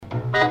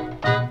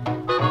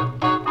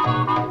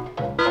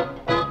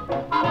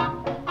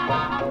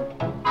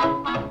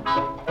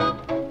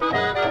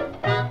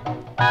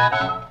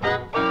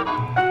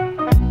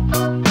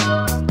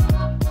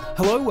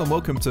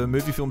welcome to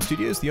Movie Film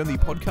Studios, the only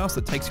podcast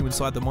that takes you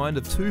inside the mind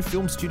of two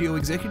film studio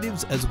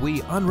executives as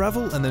we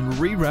unravel and then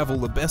re-ravel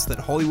the best that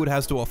Hollywood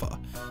has to offer.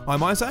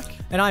 I'm Isaac.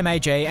 And I'm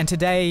AJ, and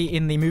today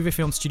in the Movie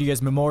Film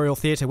Studios Memorial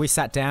Theatre, we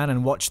sat down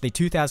and watched the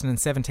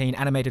 2017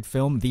 animated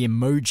film, The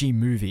Emoji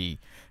Movie.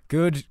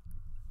 Good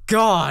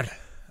God.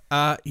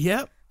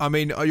 Yeah, I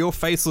mean, your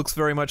face looks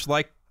very much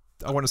like,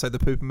 I want to say the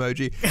poop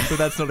emoji, but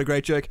that's not a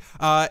great joke.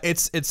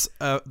 It's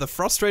the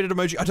frustrated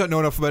emoji. I don't know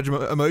enough about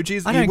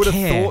emojis. I don't You would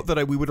care. have thought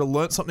that we would have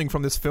learnt something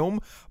from this film,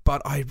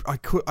 but I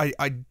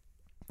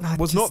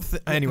was not...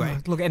 Anyway.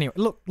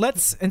 Look,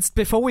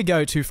 before we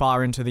go too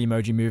far into the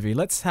Emoji Movie,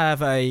 let's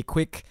have a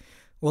quick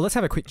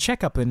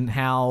checkup in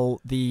how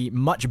the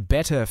much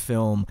better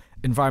film,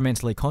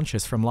 Environmentally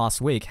Conscious, from last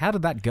week, how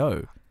did that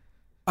go?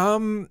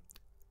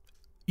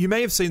 You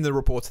may have seen the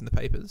reports in the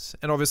papers,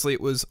 and obviously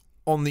it was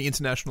on the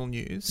international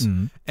news,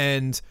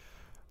 and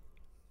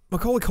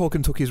Macaulay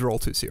Culkin took his role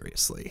too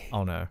seriously.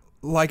 Oh no.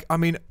 Like, I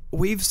mean,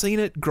 we've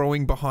seen it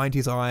growing behind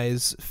his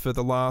eyes for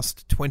the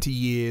last 20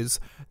 years,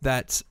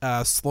 that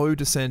slow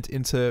descent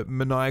into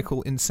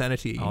maniacal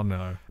insanity. Oh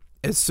no.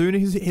 As soon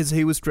as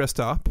he was dressed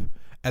up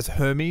as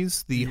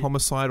Hermes, the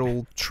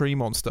homicidal tree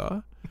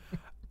monster,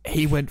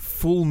 he went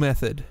full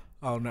method.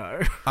 Oh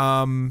no.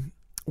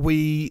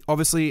 We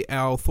obviously,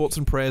 our thoughts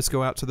and prayers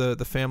go out to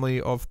the family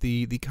of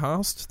the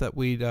cast that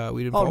we'd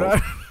involved. Oh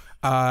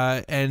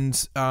no. And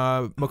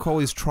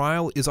Macaulay's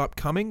trial is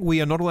upcoming. We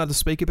are not allowed to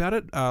speak about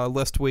it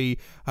lest we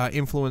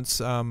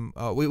influence.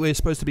 We're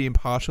supposed to be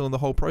impartial in the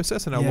whole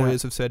process, and our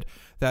lawyers have said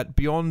that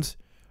beyond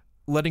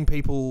letting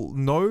people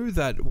know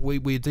that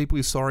we're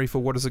deeply sorry for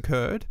what has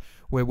occurred,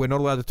 we're not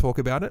allowed to talk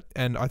about it,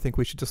 and I think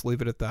we should just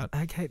leave it at that.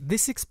 Okay,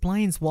 this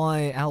explains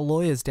why our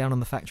lawyers down on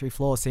the factory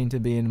floor seem to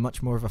be in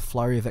much more of a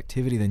flurry of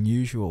activity than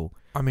usual.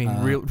 I mean,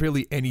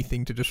 really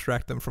anything to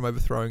distract them from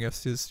overthrowing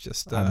us is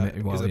just... but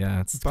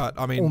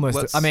I mean...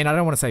 Almost, I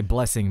don't want to say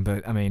blessing,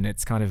 but I mean,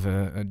 it's kind of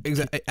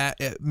Exactly.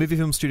 Movie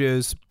Film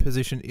Studios'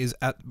 position is,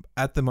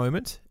 at the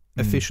moment,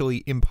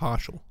 officially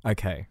impartial.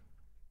 Okay.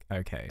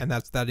 And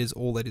that is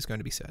all that is going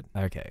to be said.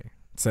 Okay.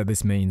 So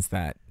this means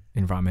that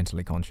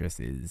Environmentally Conscious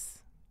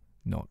is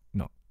not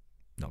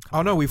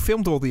Oh no, we've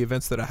filmed all the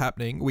events that are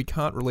happening. We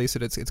can't release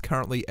it. It's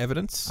currently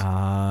evidence.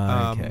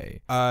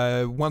 Okay.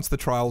 Once the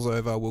trial's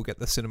over, we'll get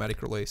the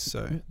cinematic release.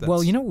 So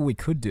well, you know what we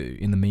could do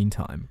in the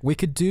meantime? We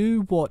could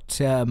do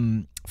what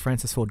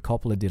Francis Ford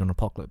Coppola did on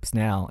Apocalypse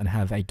Now and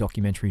have a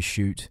documentary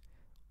shoot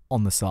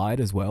on the side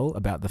as well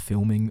about the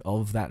filming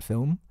of that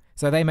film.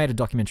 So they made a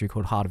documentary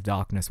called Heart of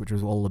Darkness, which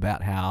was all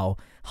about how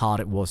hard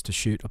it was to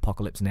shoot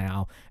Apocalypse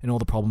Now and all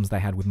the problems they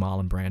had with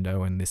Marlon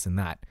Brando and this and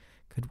that.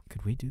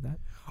 Could we do that?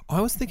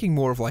 I was thinking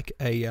more of like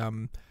a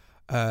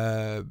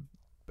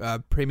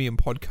premium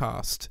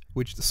podcast,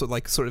 which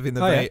sort of in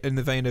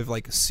the vein of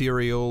like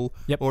Serial,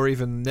 or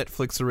even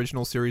Netflix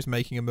original series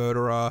Making a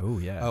Murderer,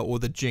 or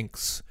The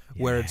Jinx,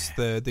 where it's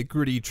the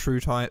gritty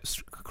true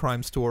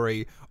crime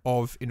story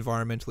of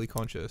Environmentally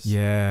Conscious.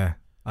 Yeah,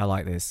 I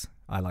like this.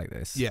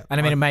 Yeah. And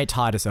I mean, it may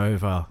tide us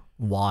over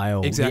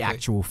while the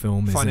actual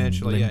film is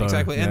financially, in limbo.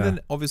 Exactly. And then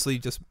obviously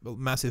just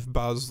massive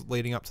buzz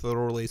leading up to the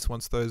release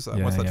once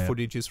that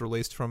footage is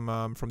released from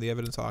the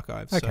evidence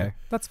archives. Okay, so,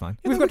 that's fine.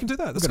 We can do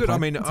that. That's good. I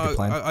mean,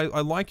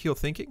 I like your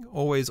thinking.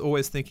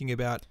 Always thinking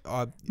about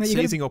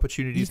seizing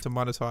opportunities to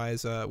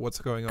monetize what's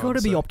going on. Got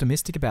to be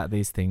optimistic about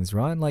these things,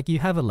 right? Like, you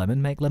have a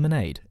lemon, make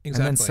lemonade, and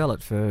then sell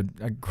it for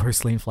a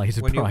grossly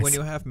inflated price. When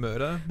you have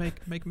murder,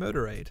 make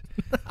Murderade.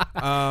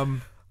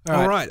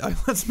 All right,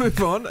 let's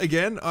move on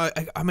again.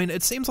 I mean,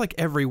 it seems like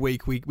every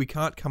week we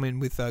can't come in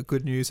with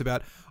good news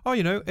about,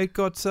 it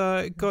got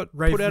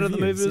put out of the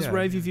movies,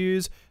 rave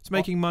reviews, it's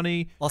making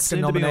money, Oscar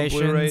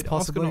nominations,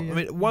 possibly. I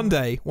mean, one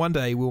day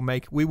we will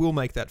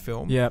make that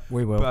film. Yeah,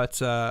 we will.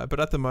 But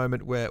at the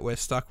moment we're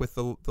stuck with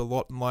the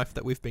lot in life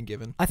that we've been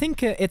given. I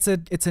think it's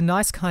a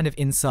nice kind of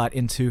insight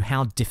into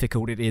how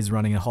difficult it is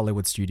running a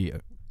Hollywood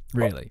studio.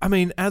 Really. I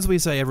mean, as we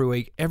say every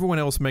week, everyone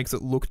else makes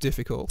it look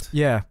difficult.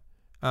 Yeah.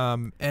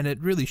 And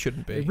it really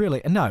shouldn't be.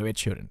 No, it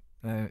shouldn't.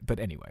 But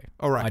anyway,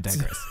 all right. I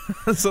digress.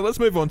 So let's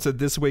move on to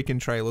this week in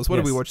trailers. What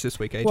did we watch this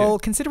week, AJ? Well,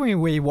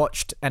 considering we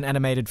watched an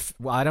animated...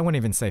 I don't want to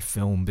even say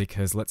film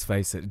because, let's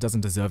face it, it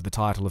doesn't deserve the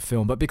title of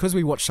film. But because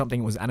we watched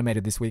something that was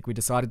animated this week, we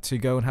decided to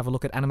go and have a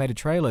look at animated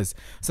trailers.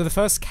 So the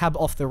first cab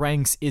off the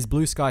ranks is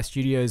Blue Sky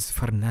Studios'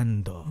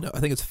 Fernando. No, I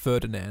think it's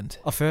Ferdinand.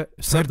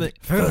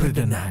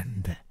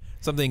 Ferdinand.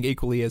 Something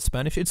equally as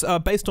Spanish. It's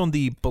based on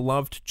the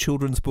beloved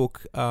children's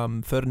book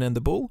Ferdinand the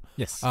Bull.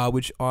 Yes.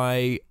 Which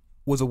I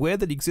was aware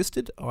that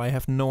existed. I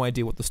have no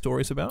idea what the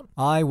story's about.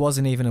 I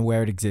wasn't even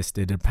aware it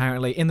existed.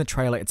 Apparently, in the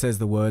trailer, it says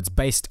the words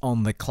based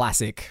on the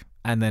classic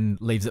and then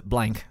leaves it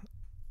blank.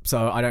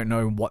 So I don't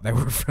know what they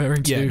were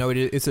referring to. Yeah, no,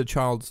 it's a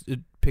child's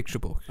picture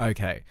book.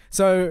 Okay.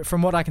 So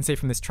from what I can see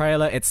from this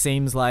trailer, it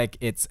seems like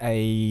it's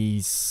a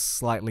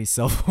slightly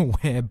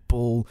self-aware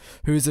bull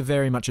who's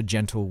very much a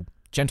gentle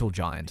gentle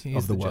giant He's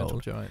of the gentle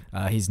world. giant.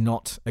 He's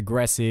not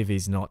aggressive.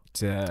 He's not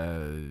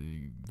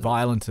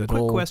violent at all.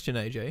 Quick question,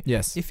 AJ.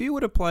 Yes. If you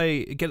were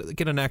to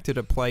get an actor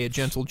to play a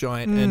gentle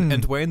giant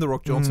and Dwayne The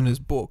Rock Johnson is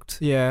booked,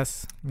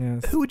 Yes.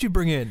 who would you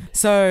bring in?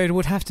 So it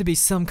would have to be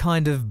some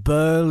kind of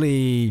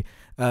burly,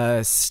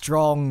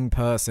 strong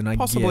person, I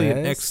guess. Possibly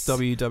an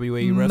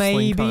ex-WWE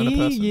wrestling kind of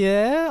person.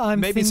 Yeah.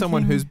 Maybe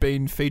someone who's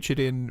been featured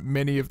in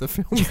many of the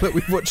films that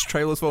we've watched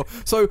trailers for.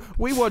 So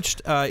we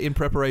watched in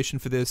preparation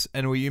for this,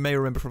 and you may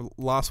remember from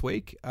last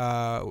week,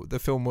 the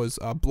film was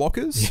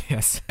Blockers.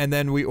 Yes. And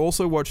then we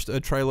also watched a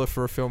trailer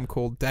for a film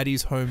called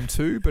Daddy's Home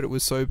 2, but it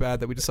was so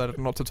bad that we decided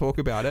not to talk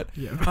about it.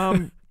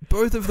 Yeah.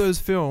 Both of those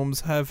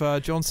films have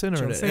John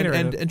Cena in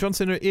it. And John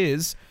Cena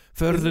is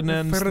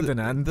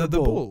Ferdinand the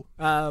Bull.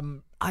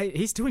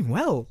 He's doing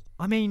well.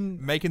 I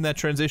mean, making that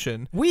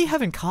transition. We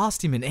haven't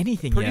cast him in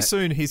anything Pretty yet.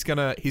 soon he's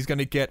gonna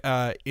get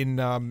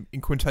in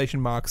quotation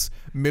marks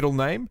middle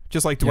name,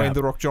 just like Dwayne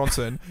The Rock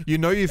Johnson. You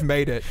know you've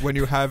made it when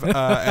you have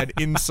an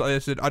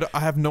inserted. I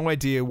have no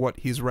idea what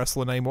his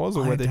wrestler name was,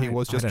 or whether he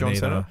was just John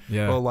Cena,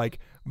 or like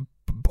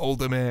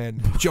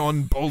Boulderman,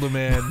 John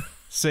Boulderman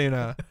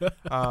Cena.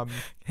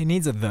 He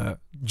needs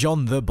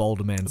John the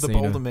Boulderman. The Cena.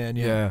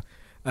 Boulderman,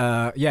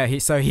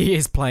 yeah. He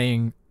is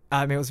playing.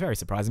 I mean, it was very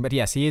surprising, but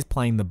yes, he is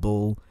playing the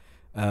bull,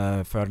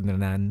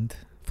 Ferdinand.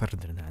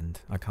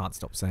 I can't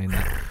stop saying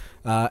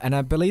that. And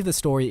I believe the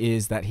story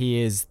is that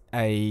he is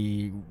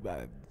a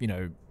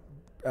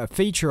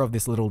feature of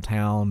this little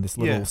town,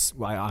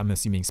 I'm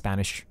assuming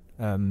Spanish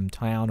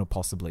town, or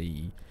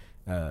possibly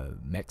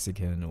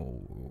Mexican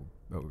or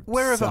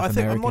wherever. South I think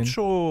American. I'm not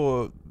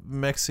sure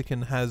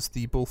Mexican has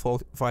the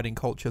bullfighting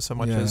culture so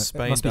much as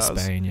Spain it must does. Be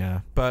Spain, yeah.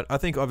 But I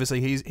think obviously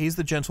he's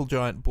the gentle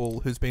giant bull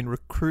who's been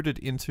recruited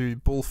into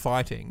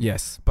bullfighting.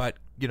 Yes. But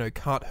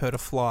can't hurt a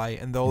fly,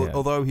 and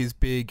although he's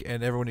big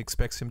and everyone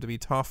expects him to be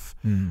tough,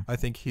 I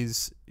think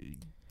his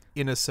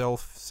inner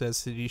self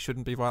says that he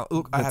shouldn't be violent.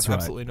 Look, I have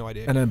absolutely no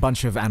idea. And a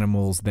bunch of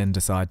animals then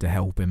decide to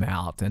help him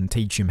out and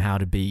teach him how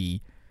to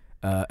be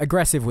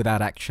aggressive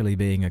without actually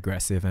being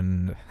aggressive,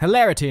 and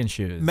hilarity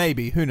ensues.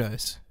 Maybe, who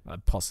knows?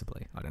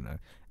 Possibly, I don't know.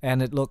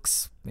 And it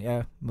looks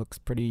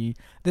pretty.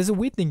 There's a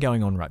weird thing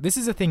going on, right? This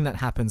is a thing that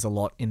happens a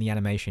lot in the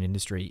animation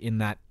industry, in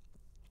that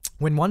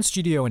when one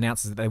studio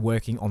announces that they're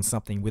working on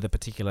something with a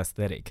particular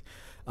aesthetic,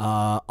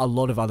 a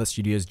lot of other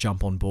studios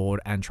jump on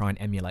board and try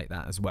and emulate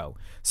that as well.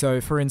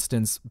 So, for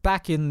instance,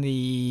 back in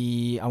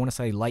the, I want to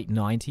say late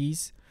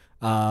 90s,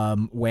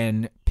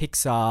 when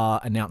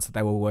Pixar announced that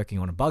they were working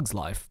on A Bug's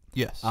Life,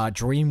 yes,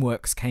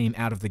 DreamWorks came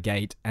out of the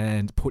gate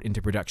and put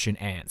into production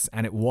Ants,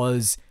 and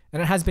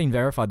it has been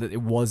verified that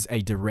it was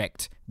a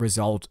direct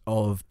result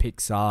of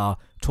Pixar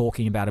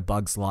talking about A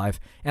Bug's Life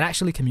and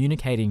actually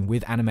communicating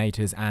with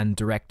animators and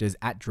directors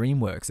at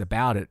DreamWorks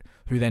about it,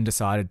 who then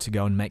decided to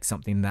go and make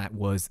something that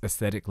was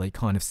aesthetically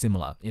kind of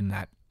similar, in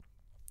that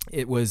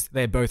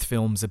they're both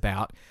films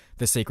about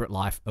the secret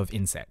life of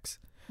insects.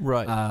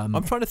 Right.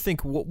 I'm trying to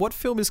think what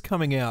film is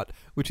coming out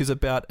which is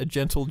about a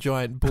gentle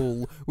giant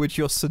bull, which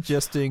you're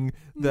suggesting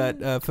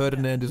that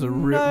Ferdinand is a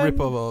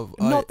rip-off of.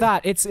 Not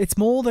that. It's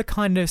more the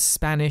kind of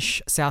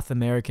Spanish South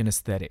American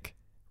aesthetic,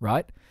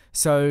 right?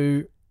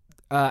 So,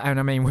 and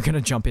I mean, we're going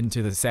to jump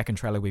into the second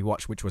trailer we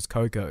watched, which was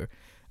Coco.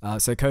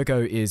 So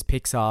Coco is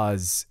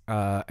Pixar's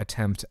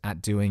attempt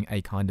at doing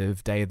a kind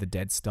of Day of the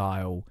Dead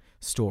style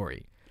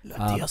story.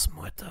 La Dios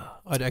Muerta.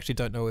 I actually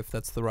don't know if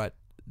that's the right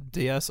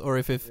Diaz, or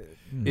if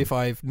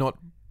I've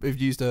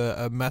used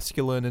a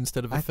masculine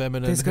instead of a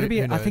feminine. There's going to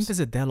be. I think there's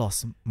a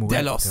Delos Muerta.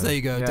 Delos, there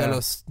you go. Yeah.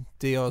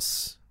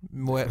 Dios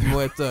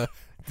Muerta.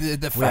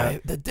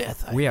 The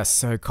death. We are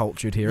so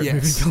cultured here at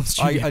Movie Film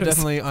Studios. I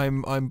definitely.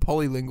 I'm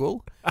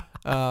polylingual.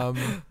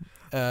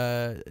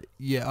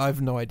 Yeah, I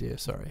have no idea.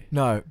 Sorry.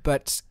 No,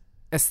 but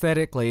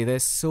aesthetically, they're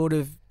sort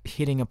of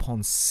hitting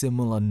upon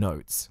similar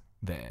notes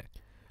there,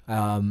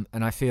 and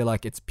I feel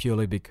like it's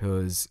purely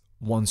because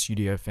one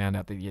studio found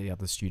out that the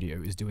other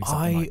studio is doing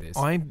something like this.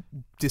 I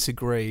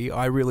disagree.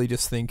 I really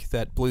just think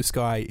that Blue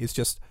Sky is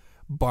just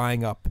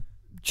buying up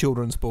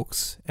children's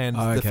books, and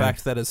the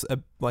fact that it's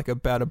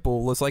about a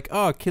bull is like,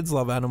 oh, kids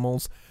love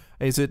animals.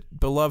 Is it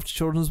beloved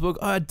children's book?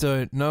 I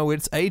don't know.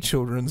 It's a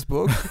children's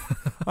book.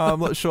 I'm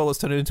not sure. Let's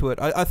turn it into it.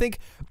 I think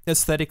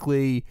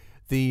aesthetically,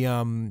 the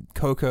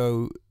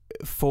Coco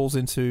falls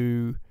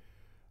into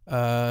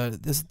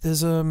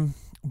there's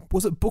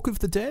was it Book of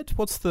the Dead?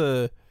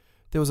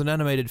 There was an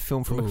animated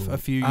film from a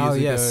few years ago. Oh,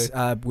 yes,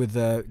 with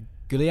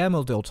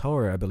Guillermo del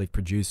Toro, I believe,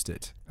 produced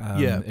it.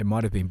 It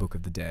might have been Book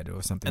of the Dead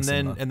or something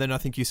similar. And then I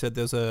think you said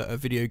there's a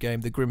video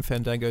game, the Grim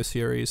Fandango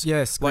series.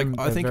 Yes,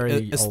 I think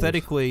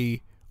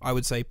aesthetically, I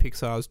would say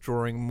Pixar's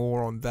drawing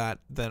more on that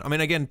than... I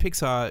mean, again,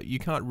 Pixar, you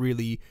can't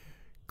really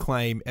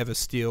claim ever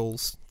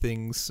steals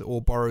things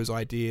or borrows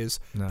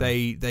ideas. No.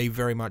 They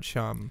very much...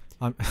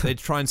 they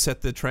try and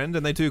set the trend,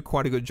 and they do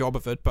quite a good job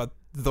of it, but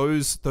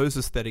those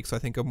aesthetics, I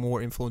think, are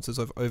more influences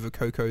over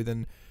Coco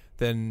than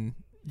the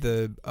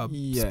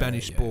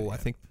Spanish bull. I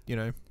think,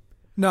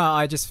 No,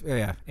 I just...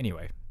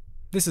 anyway,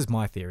 this is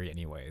my theory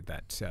anyway,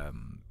 that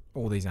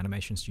all these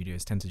animation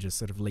studios tend to just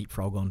sort of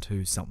leapfrog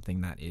onto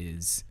something that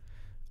is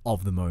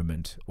of the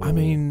moment. I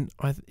mean,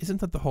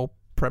 isn't that the whole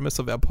premise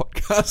of our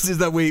podcast? Is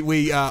that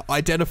we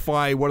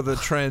identify what are the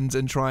trends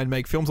and try and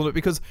make films on it,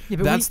 because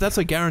that's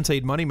a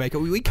guaranteed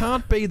moneymaker. We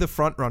can't be the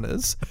front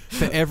runners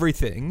for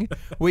everything.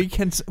 We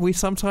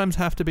sometimes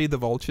have to be the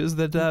vultures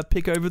that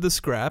pick over the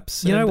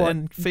scraps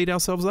and feed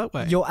ourselves that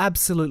way. You're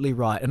absolutely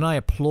right, and I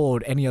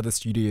applaud any other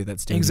studio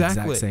that's doing the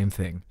exact same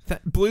thing.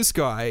 That Blue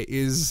Sky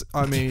is,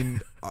 I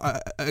mean,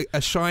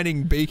 a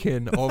shining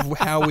beacon of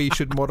how we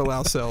should model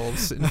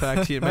ourselves. In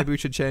fact, maybe we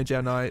should change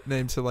our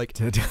name to like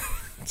to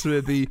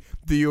the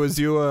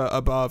Azure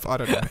above. I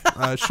don't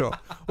know. Sure,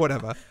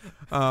 whatever.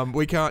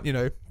 We can't.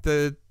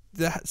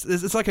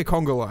 It's like a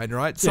conga line,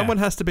 right? Someone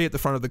has to be at the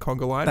front of the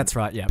conga line. That's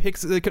right. Yeah.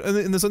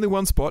 And there's only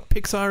one spot.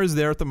 Pixar is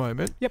there at the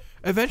moment. Yep.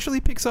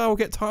 Eventually, Pixar will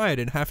get tired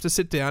and have to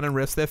sit down and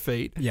rest their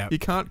feet. Yeah. You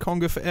can't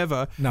conga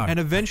forever. No. And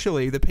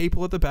eventually, the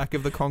people at the back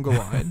of the conga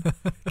line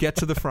get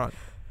to the front.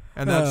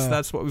 And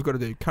that's what we've got to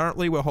do.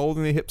 Currently, we're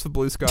holding the hips of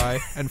Blue Sky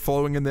and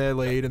following in their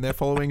lead, and they're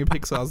following in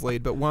Pixar's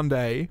lead. But one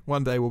day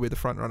we'll be the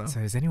front runner. So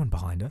is anyone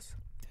behind us?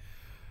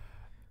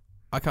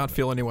 I can't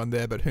feel anyone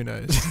there, but who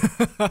knows?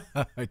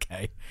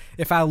 Okay.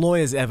 If our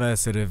lawyers ever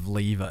sort of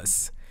leave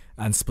us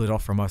and split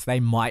off from us, they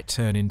might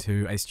turn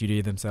into a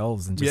studio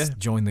themselves and just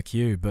join the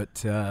queue.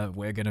 But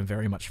we're going to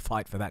very much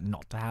fight for that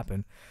not to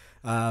happen.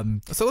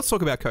 So let's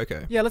talk about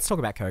Coco. Yeah, let's talk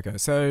about Coco.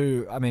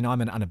 So, I mean,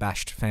 I'm an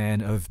unabashed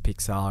fan of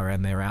Pixar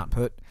and their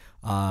output.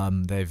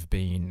 They've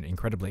been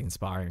incredibly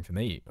inspiring for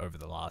me over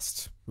the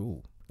last...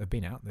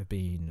 they've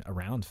been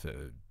around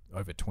for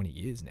over 20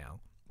 years now.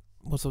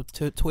 Well, so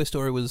Toy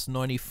Story was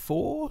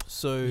 94,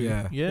 so...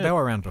 Yeah. They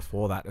were around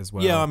before that as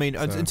well. Yeah, I mean,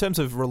 in terms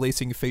of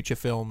releasing feature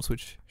films,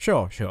 which...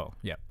 Sure,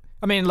 yeah.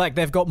 I mean, like,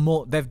 they've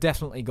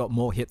definitely got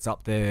more hits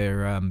up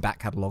their back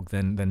catalogue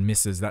than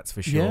misses, that's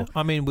for sure. Yeah,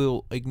 I mean,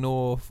 we'll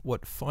ignore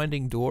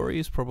Finding Dory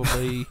is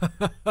probably...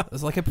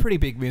 it's like a pretty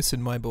big miss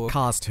in my book.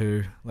 Cars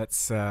 2,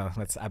 let's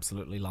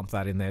absolutely lump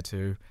that in there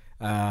too.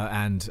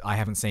 And I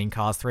haven't seen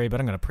Cars 3, but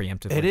I'm going to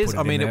preemptively It is. Put it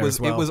I mean, in there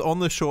it was on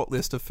the short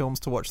list of films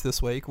to watch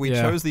this week. We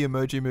chose the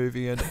Emoji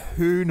Movie, and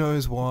who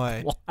knows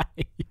why?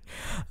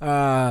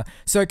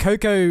 So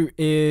Coco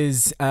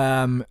is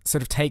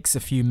sort of takes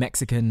a few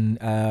Mexican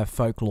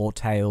folklore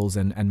tales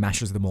and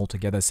mashes them all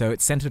together. So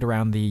it's centered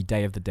around the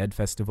Day of the Dead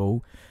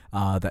festival,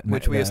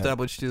 which we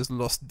established is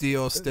Los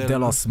Dios de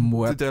los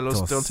Muertos. De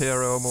los del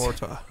Tierra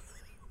Muerta.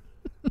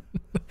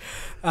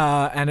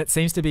 And it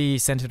seems to be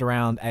centered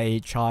around a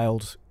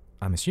child.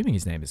 I'm assuming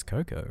his name is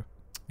Coco.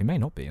 It may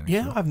not be. Actually.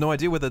 Yeah, I have no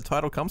idea where the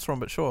title comes from,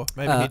 but sure.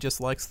 Maybe he just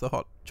likes the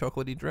hot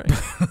chocolatey drink.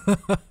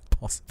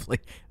 Possibly.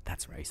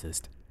 That's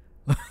racist.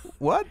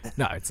 What?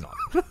 No, it's not.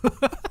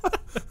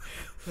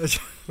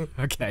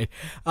 Okay.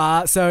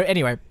 So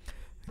anyway,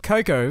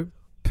 Coco,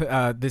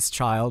 this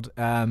child,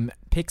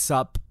 picks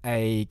up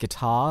a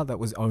guitar that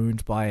was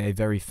owned by a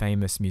very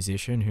famous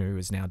musician who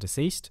is now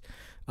deceased,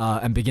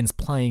 and begins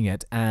playing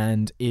it,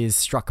 and is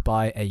struck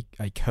by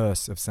a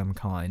curse of some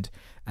kind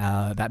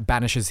that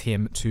banishes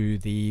him to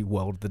the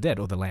world of the dead,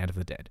 or the land of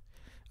the dead.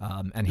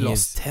 And he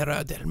Los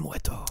Terra del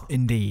Muerto.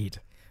 Indeed.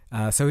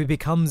 So he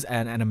becomes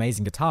an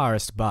amazing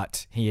guitarist,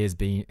 but he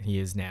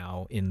is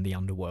now in the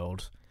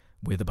underworld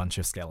with a bunch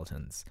of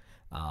skeletons.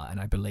 And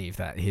I believe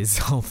that his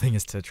whole thing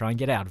is to try and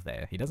get out of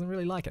there. He doesn't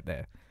really like it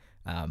there.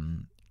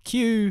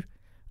 Cue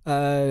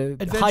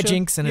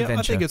hijinks and adventure.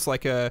 I think it's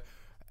like I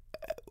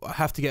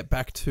have to get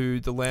back to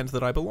the land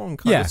that I belong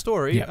kind of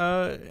story.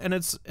 Yeah. And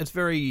it's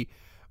very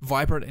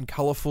vibrant and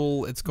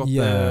colourful. It's got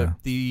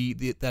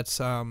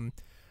that's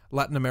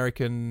Latin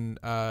American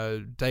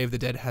Day of the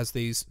Dead has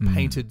these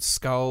painted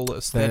skull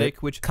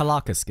aesthetic, which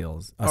Calaca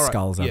skulls,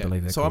 I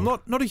believe they're so called. I'm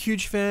not a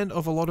huge fan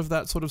of a lot of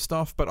that sort of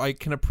stuff, but I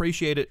can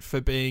appreciate it for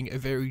being a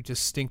very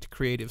distinct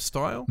creative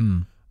style.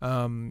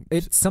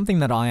 It's something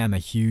that I am a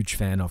huge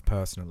fan of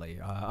personally.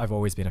 I've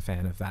always been a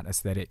fan of that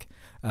aesthetic,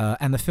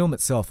 and the film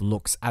itself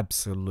looks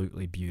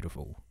absolutely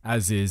beautiful,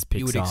 as is Pixar's.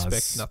 You would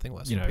expect nothing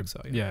less from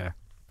Pixar.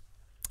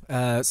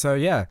 Yeah. So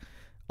yeah,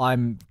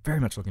 I'm very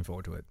much looking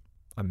forward to it.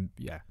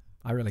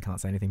 I really can't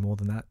say anything more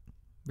than that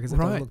because it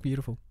does look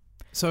beautiful.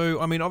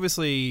 So, I mean,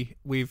 obviously,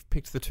 we've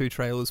picked the two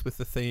trailers with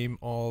the theme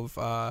of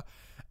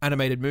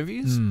animated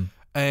movies.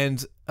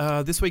 And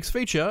this week's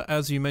feature,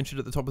 as you mentioned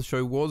at the top of the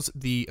show, was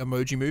the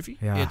Emoji Movie.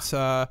 Yeah. It's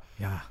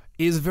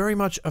is very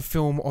much a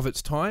film of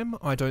its time.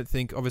 I don't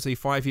think, obviously,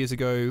 5 years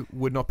ago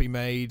would not be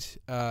made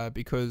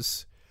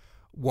because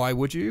why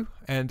would you?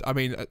 And, I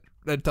mean...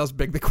 that does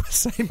beg the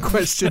same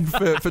question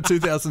for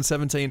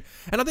 2017.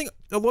 And I think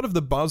a lot of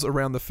the buzz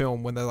around the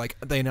film when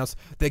they announced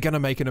they're going to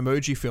make an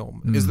emoji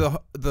film is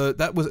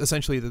that was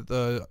essentially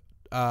the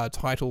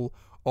title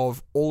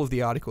of all of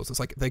the articles. It's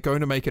like they're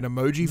going to make an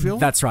emoji film.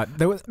 That's right.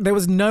 There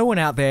was no one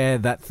out there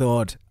that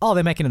thought, oh,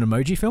 they're making an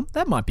emoji film?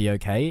 That might be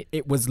okay.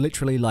 It was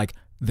literally like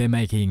they're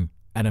making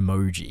an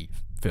emoji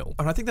film.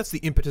 And I think that's the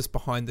impetus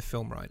behind the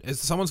film, right?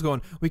 Is someone's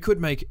gone, we could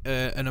make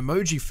an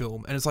emoji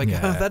film, and it's like,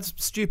 that's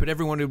stupid.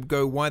 Everyone would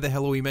go, why the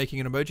hell are we making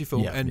an emoji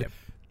film?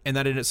 and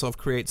that in itself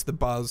creates the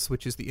buzz,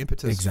 which is the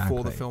impetus Exactly.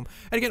 for the film.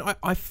 And again,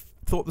 I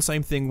thought the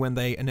same thing when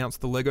they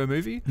announced the Lego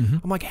movie.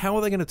 I'm like, how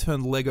are they going to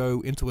turn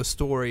Lego into a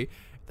story?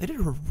 They did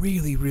a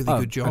really, really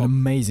good job. An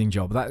amazing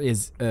job. That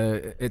is,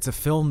 it's a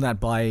film that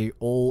by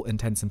all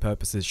intents and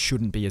purposes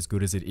shouldn't be as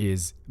good as it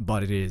is,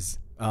 but it is.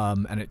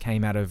 And it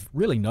came out of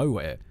really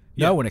nowhere.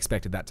 Yeah. No one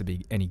expected that to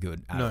be any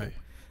good at No.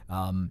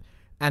 all.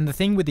 And the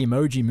thing with the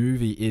Emoji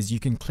Movie is you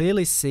can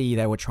clearly see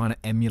they were trying to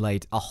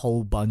emulate a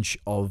whole bunch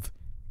of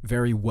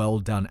very well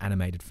done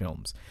animated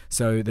films.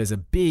 So there's a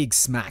big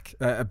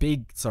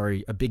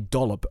big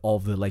dollop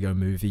of the Lego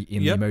Movie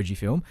in Yep. the Emoji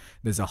film.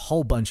 There's a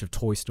whole bunch of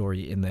Toy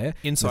Story in there.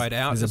 Inside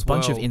Out There's as a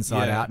bunch well. of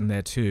Inside Yeah. Out in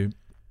there too.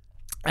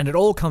 And it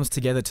all comes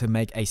together to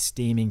make a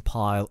steaming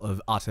pile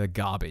of utter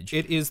garbage.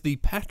 It is the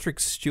Patrick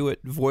Stewart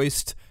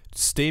voiced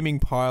steaming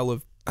pile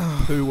of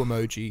poo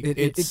emoji.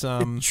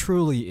 It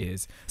truly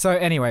is. So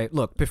anyway,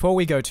 look, before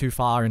we go too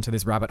far into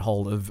this rabbit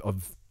hole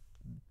of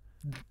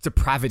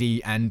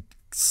depravity and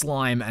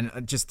slime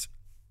and just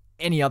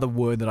any other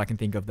word that I can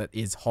think of that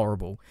is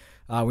horrible,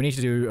 we need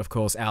to do, of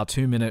course, our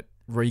 2-minute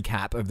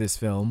recap of this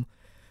film.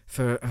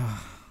 So,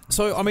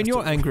 I mean,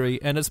 you're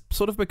angry, and it's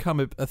sort of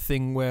become a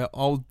thing where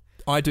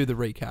I do the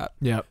recap.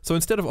 Yeah. So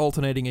instead of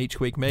alternating each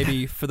week,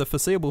 maybe for the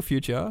foreseeable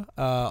future,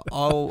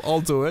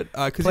 I'll do it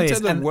because you Please,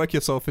 tend to work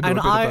yourself into And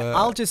a bit of a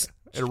I'll just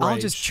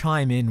rage.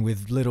 chime in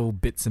with little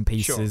bits and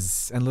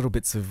pieces and little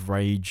bits of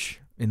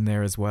rage in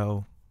there as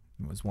well.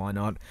 Because why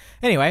not?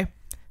 Anyway,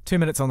 2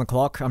 minutes on the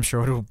clock. I'm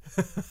sure it'll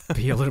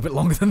be a little bit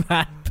longer than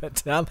that,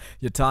 but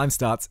your time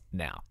starts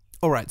now.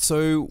 All right,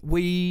 so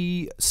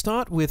we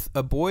start with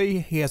a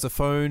boy. He has a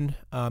phone.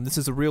 This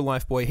is a real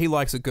life boy. He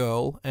likes a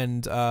girl,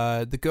 and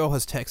the girl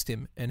has texted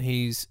him, and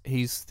he's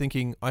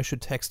thinking, I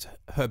should text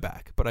her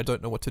back, but I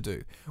don't know what to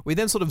do. We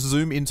then sort of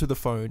zoom into the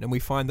phone, and we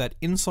find that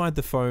inside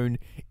the phone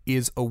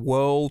is a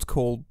world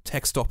called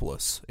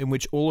Textopolis, in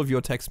which all of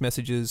your text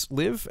messages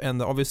live,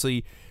 and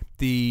obviously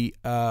the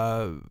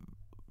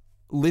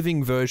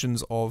living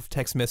versions of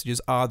text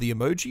messages are the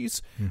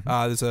emojis.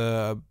 There's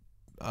a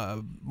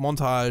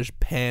montage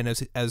pan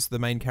as the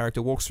main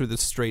character walks through the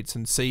streets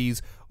and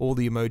sees all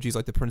the emojis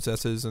like the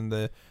princesses and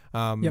the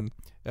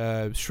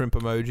shrimp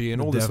emoji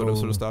and all this sort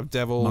of stuff.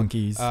 Devil,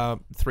 monkeys,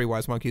 3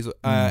 wise monkeys,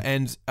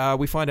 and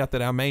we find out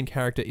that our main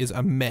character is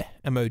a meh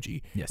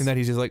emoji. Yes. And that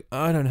he's just like,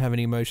 I don't have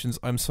any emotions.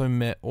 I'm so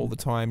meh all the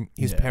time.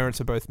 His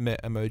parents are both meh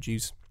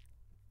emojis.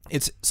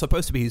 It's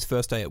supposed to be his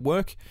first day at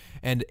work,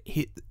 and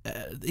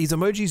these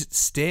emojis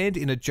stand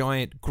in a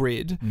giant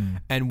grid,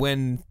 and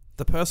when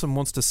the person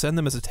wants to send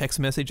them as a text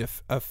message,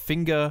 a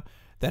finger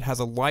that has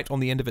a light on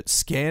the end of it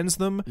scans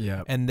them,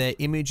 and their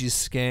image is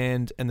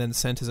scanned and then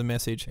sent as a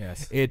message.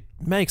 Yes. It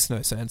makes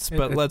no sense,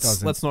 but it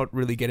let's not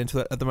really get into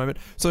that at the moment.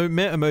 So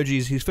Meh Emoji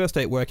is his first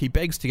day at work. He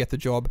begs to get the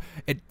job.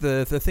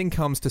 The thing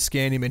comes to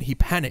scan him, and he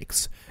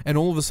panics, and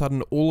all of a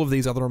sudden all of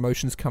these other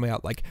emotions come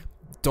out, like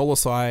dollar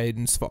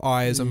signs for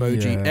eyes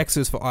emoji,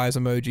 X's for eyes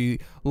emoji,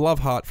 love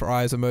heart for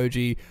eyes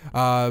emoji,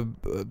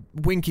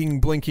 winking,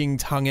 blinking,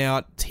 tongue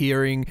out,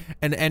 tearing,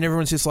 and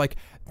everyone's just like,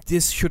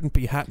 this shouldn't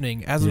be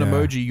happening. As an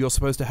emoji, you're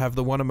supposed to have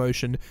the one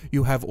emotion.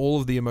 You have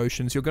all of the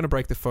emotions. You're going to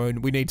break the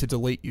phone. We need to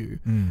delete you.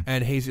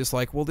 And he's just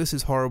like, well, this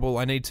is horrible.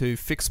 I need to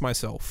fix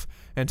myself.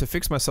 And to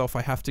fix myself,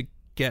 I have to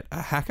get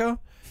a hacker.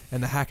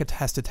 And the hacker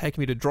has to take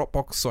me to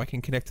Dropbox so I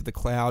can connect to the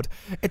cloud.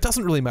 It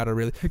doesn't really matter,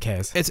 really. Who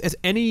cares? It's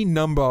any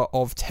number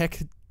of tech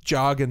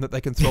jargon that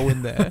they can throw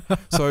in there.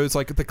 So it's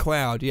like the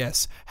cloud,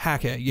 yes.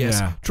 Hacker, yes.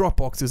 Yeah.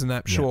 Dropbox is an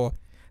app, sure.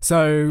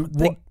 So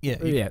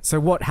So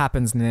what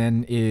happens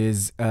then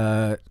is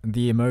the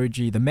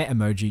emoji, the Meh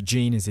emoji,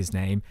 Gene is his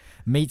name,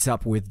 meets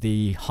up with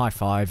the high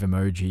five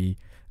emoji.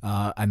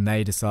 And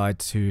they decide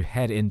to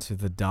head into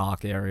the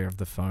dark area of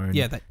the phone.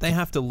 Yeah, they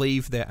have to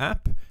leave their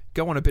app,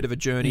 go on a bit of a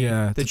journey.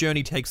 The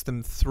journey takes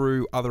them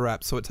through other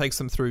apps. So it takes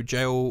them through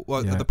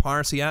the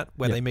piracy app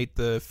where they meet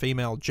the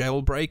female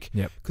jailbreak.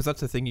 Because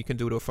that's the thing you can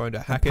do to a phone to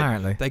hack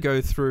it. They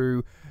go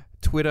through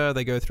Twitter,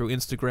 they go through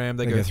Instagram,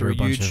 they go through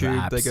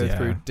YouTube, they go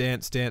through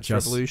Dance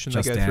Revolution,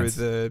 they go through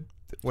the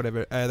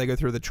whatever, they go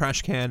through the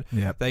trash can.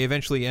 They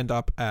eventually end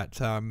up at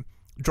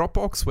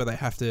Dropbox, where they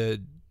have to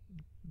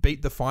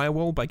beat the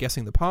firewall by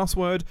guessing the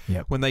password.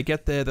 When they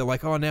get there, they're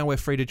like, oh, now we're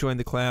free to join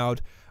the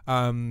cloud.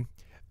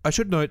 I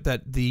should note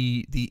that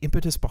the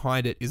impetus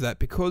behind it is that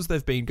because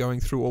they've been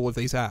going through all of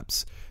these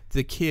apps,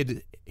 the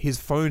kid, his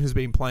phone has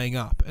been playing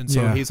up, and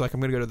so he's like, I'm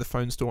going to go to the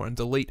phone store and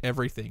delete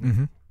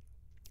everything.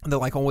 And they're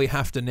like, oh, we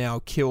have to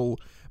now kill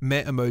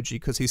Meh emoji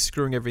because he's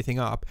screwing everything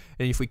up,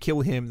 and if we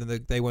kill him,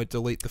 then they won't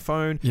delete the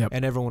phone,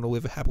 and everyone will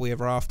live happily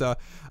ever after.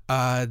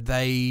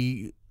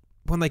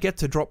 When they get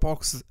to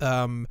Dropbox,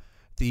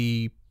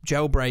 the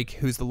jailbreak,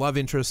 who's the love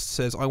interest,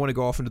 says, I want to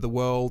go off into the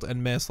world,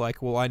 and Meh's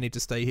like, well, I need to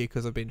stay here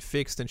because I've been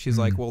fixed, and she's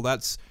like, well,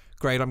 that's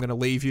great, I'm going to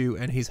leave you,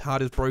 and his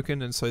heart is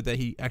broken, and so that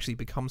he actually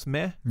becomes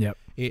Meh.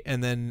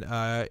 And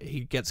then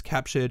he gets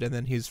captured, and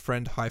then his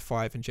friend High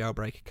Five and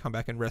Jailbreak come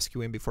back and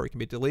rescue him before he can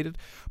be deleted.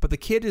 But the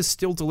kid is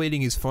still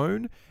deleting his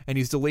phone, and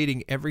he's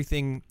deleting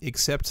everything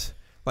except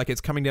Like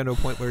it's coming down to a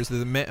point where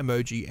there's a meh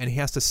emoji, and he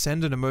has to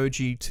send an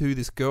emoji to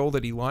this girl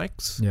that he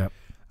likes. Yeah.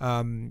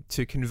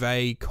 To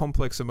convey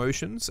complex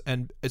emotions,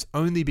 and it's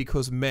only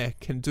because meh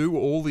can do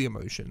all the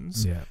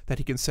emotions that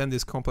he can send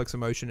this complex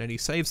emotion, and he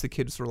saves the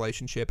kid's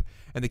relationship,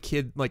 and the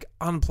kid like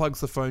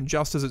unplugs the phone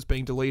just as it's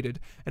being deleted,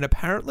 and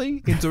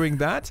apparently in doing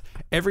that,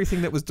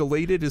 everything that was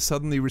deleted is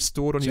suddenly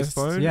restored on your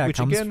phone, it which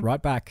comes again,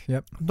 right back.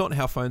 Yep. not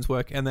how phones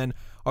work. And then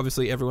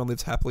obviously everyone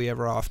lives happily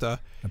ever after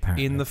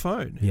Apparently. in the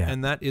phone,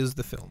 and that is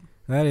the film.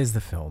 That is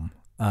the film.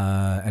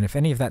 And if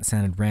any of that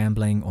sounded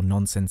rambling or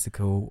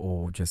nonsensical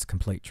or just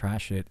complete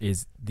trash, it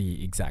is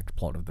the exact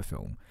plot of the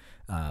film.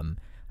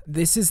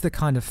 This is the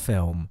kind of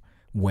film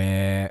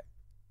where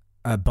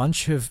a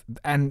bunch of...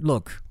 And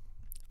look,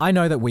 I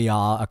know that we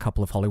are a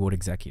couple of Hollywood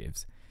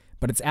executives,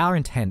 but it's our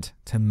intent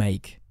to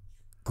make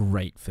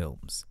great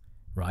films,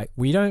 right?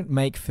 We don't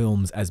make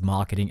films as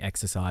marketing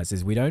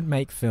exercises. We don't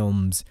make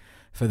films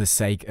for the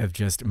sake of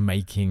just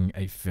making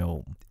a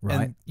film,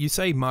 right? And you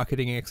say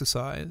marketing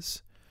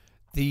exercise...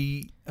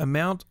 The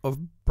amount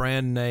of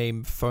brand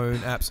name phone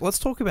apps. Let's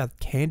talk about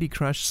Candy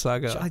Crush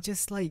Saga. I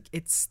just like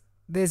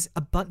there's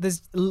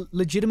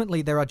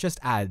legitimately there are just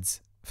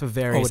ads for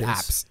various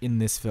apps in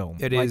this film.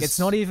 It's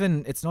not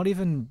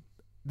even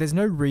there's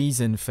no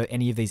reason for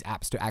any of these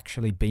apps to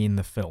actually be in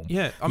the film.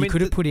 Yeah, I mean, you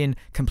could have put in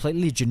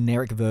completely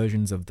generic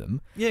versions of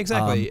them. Yeah,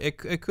 exactly. It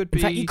could be.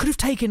 In fact, you could have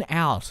taken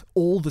out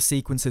all the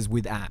sequences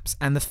with apps,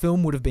 and the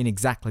film would have been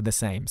exactly the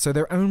same. So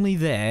they're only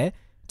there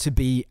to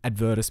be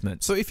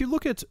advertisements. So if you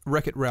look at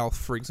Wreck-It Ralph,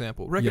 for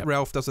example, Wreck-It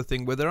Ralph does a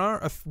thing where there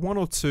are one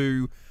or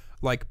two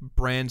like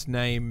brand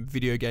name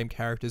video game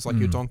characters like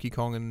your Donkey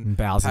Kong and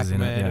Bowser's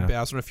Pac-Man and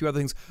Bowser and a few other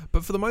things.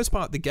 But for the most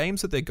part, the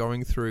games that they're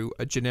going through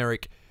are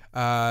generic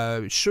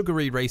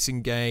sugary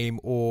racing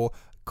game or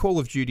Call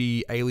of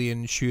Duty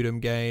alien shoot 'em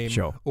game,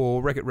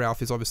 or Wreck-It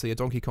Ralph is obviously a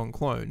Donkey Kong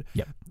clone.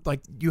 Yep.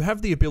 Like you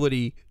have the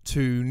ability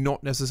to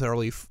not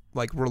necessarily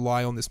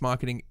rely on this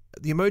marketing.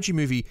 The Emoji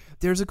Movie,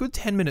 there's a good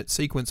 10-minute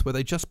sequence where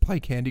they just play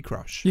Candy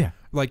Crush. Yeah.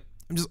 Like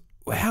I'm just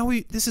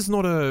this is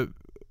not a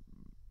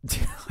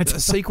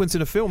sequence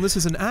in a film. This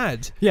is an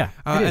ad. Yeah.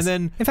 And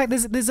then in fact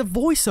there's a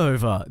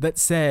voiceover that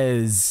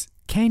says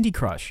Candy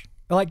Crush.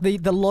 Like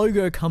the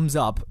logo comes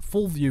up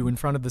full view in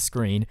front of the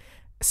screen.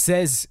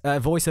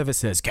 Voiceover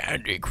says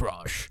Candy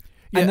Crush,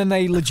 and then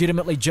they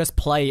legitimately just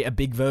play a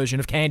big version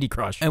of Candy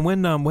Crush. And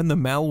when the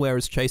malware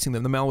is chasing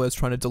them, the malware is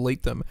trying to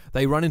delete them.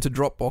 They run into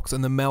Dropbox,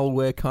 and the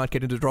malware can't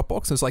get into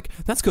Dropbox. And it's like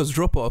that's because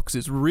Dropbox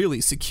is really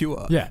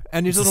secure. Yeah,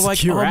 and you're sort of like,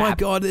 oh my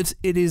god, it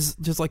is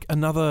just like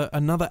another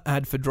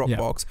ad for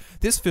Dropbox. Yeah.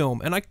 This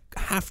film, and I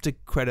have to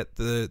credit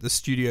the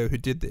studio who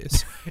did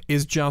this,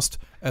 is just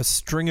a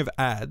string of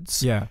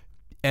ads. Yeah,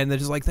 and they're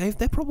just like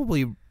they're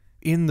probably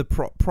in the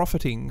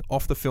profiting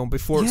off the film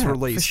before it's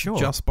released,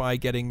 just by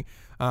getting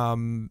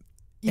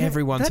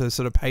everyone to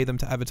sort of pay them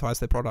to advertise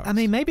their products. I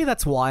mean, maybe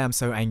that's why I'm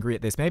so angry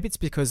at this. Maybe it's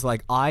because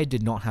like I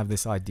did not have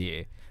this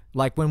idea.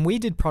 Like when we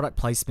did product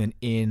placement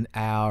in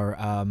our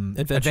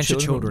Adventure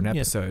Children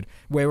episode,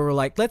 where we were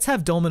like, let's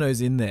have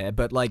Domino's in there,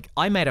 but like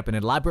I made up an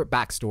elaborate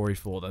backstory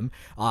for them.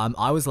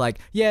 I was like,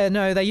 yeah,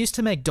 no, they used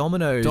to make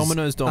Domino's,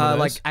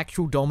 like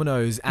actual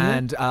Domino's,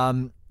 and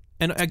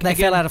they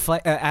fell out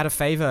of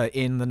favor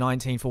in the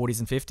 1940s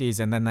and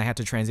 50s, and then they had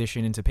to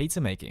transition into pizza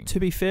making. To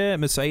be fair,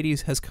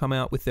 Mercedes has come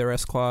out with their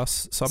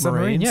S-Class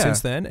submarine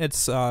since then.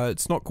 It's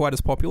not quite as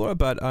popular,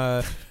 but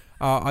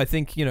I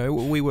think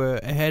we were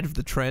ahead of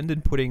the trend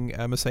in putting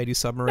a Mercedes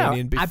submarine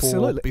in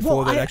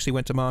before that actually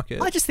went to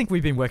market. I just think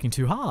we've been working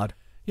too hard.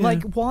 Yeah.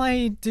 Like,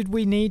 why did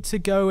we need to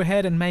go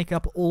ahead and make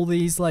up all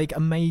these like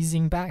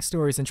amazing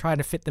backstories and try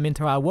to fit them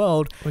into our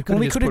world when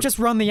we could have just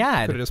run the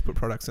ad? Could have just put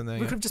products in there.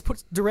 We could have just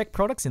put direct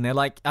products in there.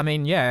 Like, I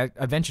mean, yeah,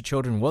 Adventure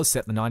Children was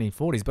set in the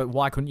 1940s, but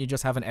why couldn't you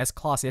just have an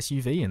S-Class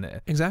SUV in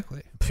there?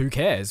 Exactly. Who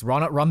cares?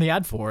 Run the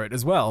ad for it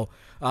as well.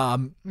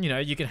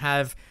 You can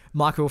have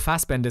Michael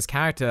Fassbender's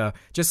character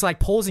just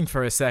like pausing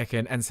for a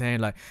second and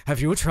saying like,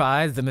 "Have you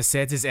tried the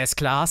Mercedes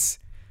S-Class?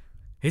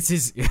 It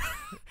is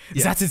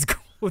that is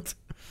good."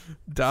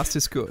 Das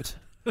is good.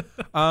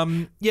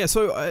 So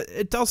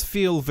it does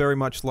feel very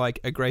much like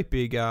a great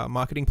big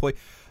marketing ploy.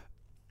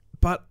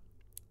 But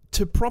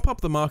to prop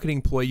up the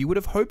marketing ploy, you would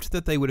have hoped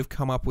that they would have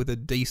come up with a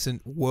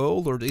decent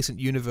world or a decent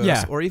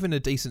universe or even a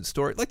decent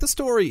story. Like the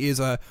story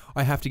is I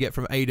have to get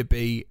from A to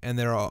B and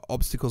there are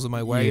obstacles in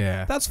my way.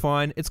 Yeah. That's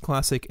fine. It's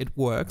classic. It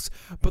works.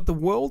 But the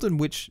world in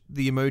which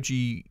the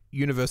Emoji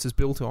universe is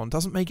built on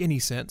doesn't make any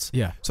sense.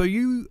 Yeah. So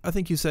I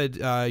think you said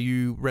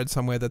you read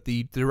somewhere that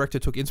the director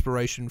took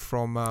inspiration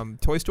from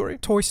Toy Story?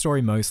 Toy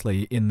Story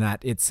mostly, in that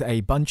it's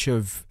a bunch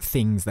of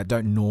things that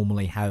don't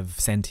normally have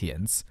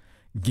sentience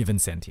given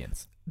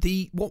sentience.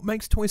 What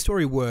makes Toy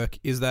Story work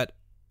is that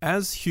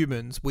as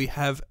humans, we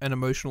have an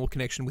emotional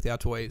connection with our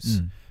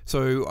toys.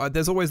 So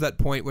there's always that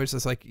point where it's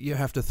just like you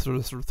have to sort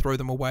of throw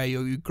them away,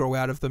 or you grow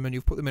out of them and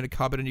you've put them in a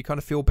cupboard and you kind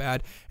of feel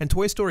bad. And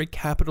Toy Story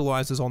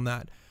capitalizes on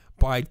that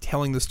by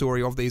telling the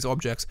story of these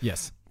objects.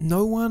 Yes.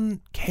 No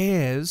one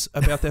cares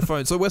about their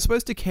phones. So we're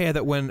supposed to care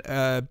that when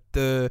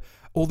the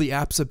all the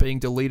apps are being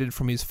deleted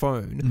from his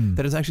phone,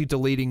 that is actually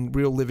deleting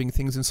real living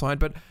things inside.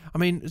 But I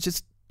mean, it's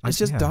just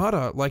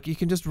data. Like, you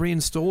can just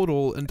reinstall it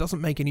all, and it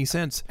doesn't make any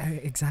sense.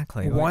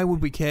 Exactly. Why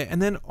would we care?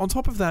 And then on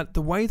top of that,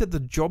 the way that the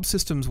job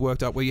system's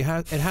worked out, where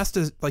it has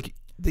to, like,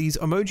 these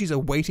emojis are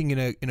waiting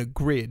in a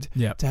grid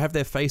to have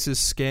their faces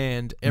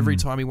scanned every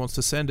time he wants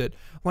to send it.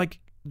 Like,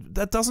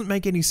 that doesn't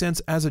make any sense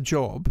as a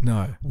job.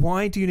 No.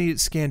 Why do you need it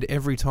scanned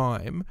every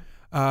time?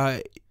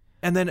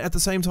 And then at the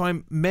same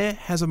time, Meh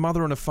has a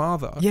mother and a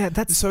father. Yeah,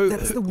 that's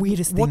the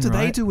weirdest thing. What do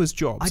right? they do as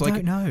jobs? I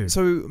don't know.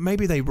 So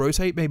maybe they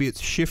rotate, maybe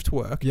it's shift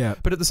work. Yeah.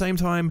 But at the same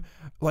time,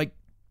 like,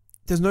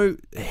 there's no...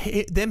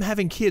 Them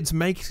having kids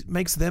makes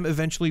them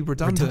eventually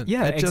redundant.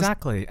 Yeah,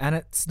 exactly. And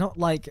it's not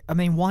like... I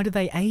mean, why do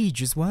they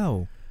age as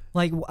well?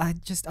 Like, I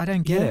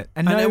don't get it.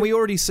 And we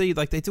already see,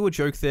 like, they do a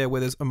joke there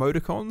where there's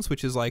emoticons,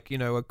 which is like, you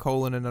know, a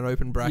colon and an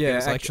open bracket. Yeah,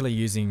 like, actually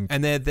using...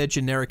 And they're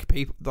generic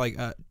people, like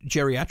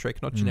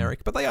geriatric, not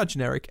generic, but they are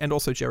generic and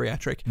also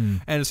geriatric.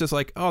 And it's just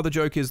like, oh, the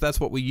joke is that's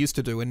what we used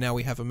to do, and now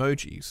we have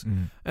emojis.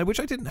 And which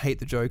I didn't hate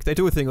the joke. They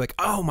do a thing like,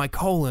 oh, my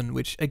colon,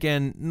 which,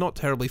 again, not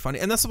terribly funny.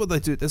 And that's what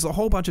they do. There's a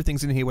whole bunch of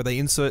things in here where they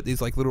insert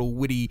these, like, little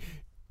witty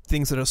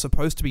things that are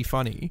supposed to be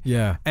funny.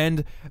 Yeah.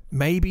 And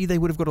maybe they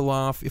would have got a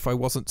laugh if I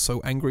wasn't so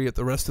angry at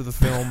the rest of the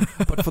film.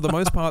 But for the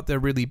most part, they're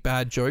really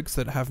bad jokes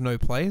that have no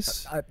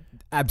place.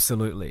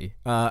 Absolutely.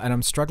 And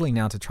I'm struggling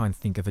now to try and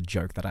think of a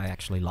joke that I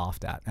actually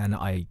laughed at, and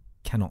I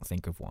cannot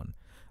think of one.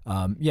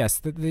 Yes,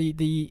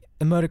 the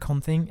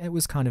emoticon thing, it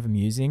was kind of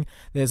amusing.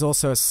 There's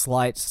also a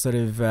slight sort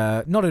of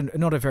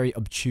not a very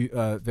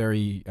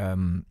very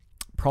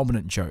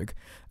prominent joke,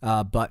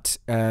 but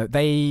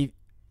they,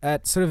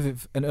 at sort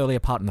of an earlier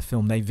part in the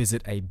film, they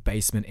visit a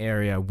basement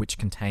area which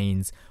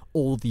contains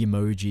all the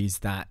emojis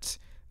that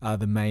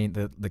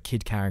the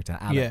kid character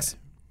Alex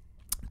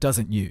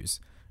doesn't use,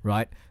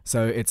 right?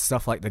 So it's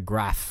stuff like the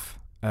graph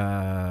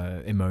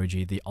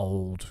emoji, the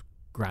old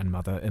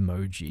grandmother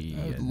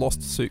emoji,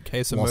 lost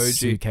suitcase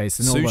emoji,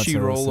 and all that sushi sort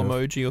of roll stuff.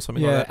 emoji or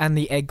something like that. Yeah, and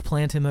the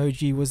eggplant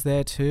emoji was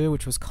there too,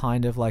 which was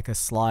kind of like a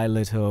sly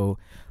little...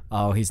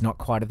 Oh, he's not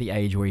quite at the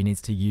age where he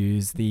needs to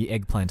use the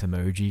eggplant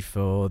emoji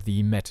for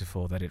the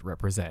metaphor that it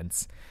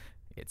represents.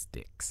 It's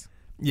dicks.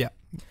 Yeah.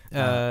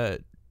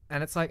 And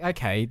it's like,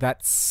 okay,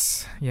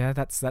 that's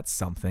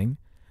something.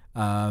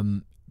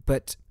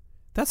 But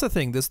that's the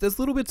thing. There's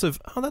little bits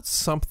of, oh, that's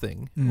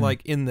something,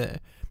 like, in there.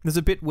 There's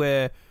a bit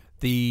where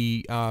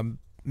the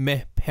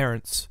Meh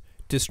parents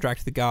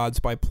distract the guards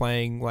by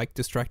playing, like,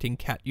 distracting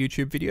cat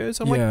YouTube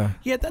videos. I'm like,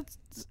 yeah, that's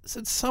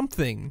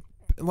something.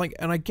 Like,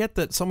 and I get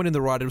that someone in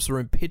the writer's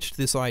room pitched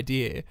this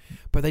idea,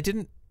 but they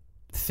didn't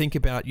think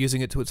about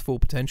using it to its full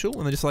potential,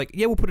 and they're just like,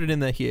 yeah, we'll put it in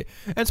there here.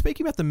 And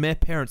speaking about the Meh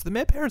parents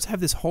have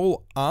this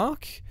whole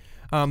arc.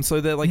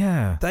 So they're like,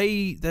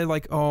 they're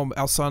like, oh,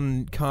 our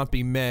son can't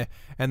be Meh,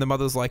 and the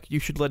mother's like, you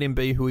should let him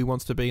be who he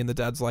wants to be, and the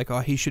dad's like, oh,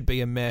 he should be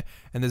a Meh,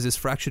 and there's this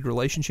fractured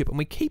relationship, and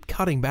we keep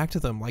cutting back to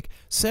them like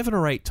 7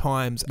 or 8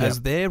 times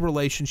as their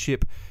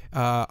relationship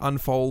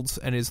unfolds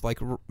and is like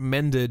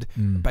mended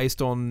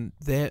based on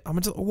their... I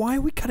mean, why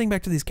are we cutting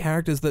back to these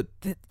characters that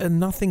are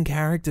nothing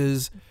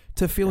characters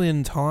to fill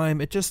in time?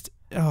 It just...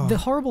 Oh. The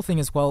horrible thing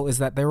as well is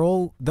that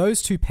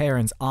those two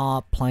parents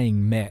are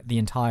playing Meh the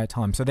entire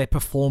time, so their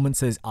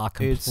performances are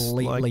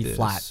completely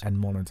flat and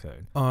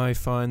monotone. I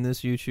find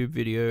this YouTube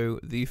video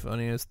the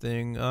funniest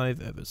thing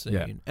I've ever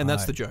seen. And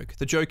that's the joke.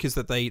 The joke is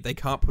that they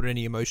can't put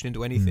any emotion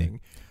into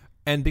anything.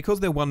 And because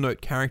they're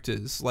one-note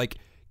characters, like,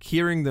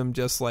 hearing them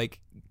just,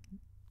 like,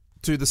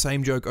 do the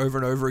same joke over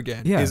and over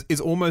again is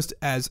almost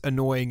as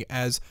annoying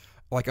as...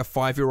 like a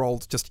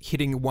 5-year-old just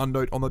hitting one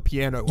note on the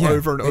piano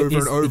over and over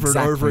and over and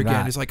over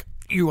again. It's like,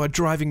 you are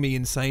driving me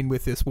insane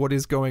with this. What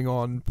is going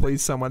on?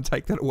 Please, someone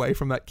take that away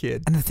from that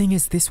kid. And the thing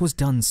is, this was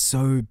done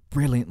so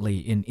brilliantly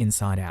in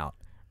Inside Out,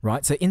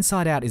 right? So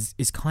Inside Out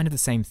is kind of the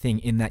same thing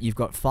in that you've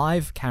got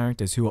 5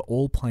 characters who are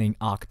all playing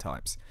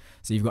archetypes.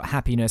 So you've got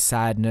happiness,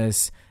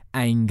 sadness,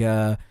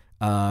 anger,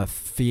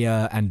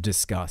 fear, and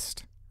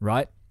disgust,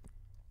 right?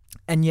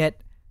 And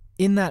yet,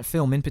 in that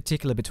film, in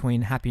particular,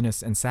 between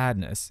happiness and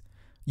sadness...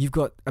 you've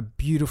got a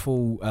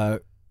beautiful,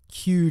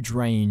 huge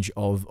range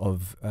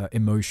of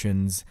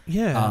emotions,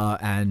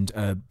 and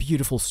a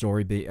beautiful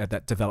story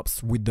that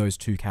develops with those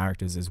two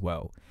characters as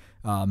well.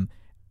 And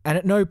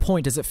at no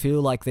point does it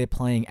feel like they're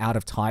playing out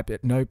of type.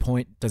 At no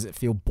point does it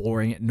feel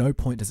boring. At no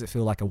point does it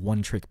feel like a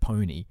one-trick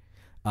pony.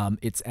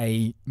 It's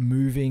a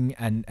moving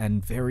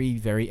and very,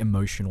 very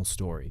emotional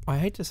story. I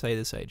hate to say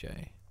this,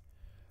 AJ,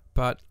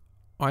 but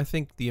I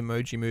think the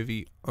Emoji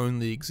Movie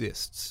only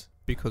exists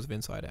because of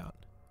Inside Out.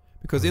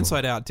 Because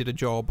Inside Out did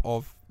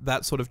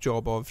that sort of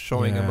job of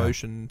showing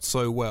emotion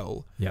so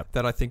well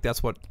that I think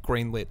that's what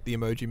greenlit the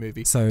Emoji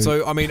Movie.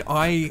 So I mean,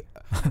 I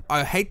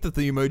hate that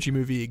the Emoji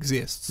Movie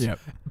exists,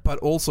 but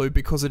also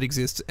because it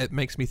exists, it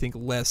makes me think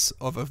less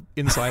of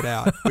Inside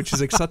Out, which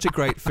is such a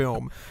great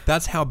film.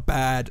 That's how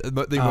bad the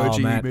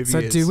Emoji Movie is.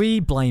 So do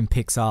we blame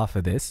Pixar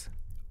for this?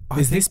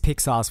 Is this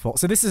Pixar's fault?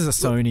 So this is a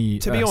Sony,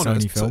 to be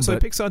honest, Sony film. So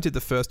Pixar did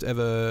the first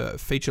ever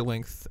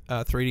feature-length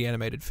 3D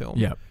animated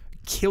film,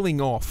 killing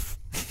off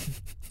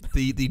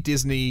the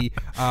Disney,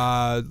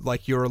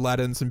 like your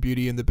Aladdins and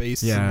Beauty and the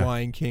Beasts and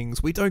Lion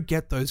Kings. We don't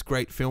get those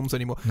great films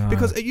anymore. No.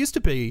 Because it used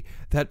to be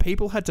that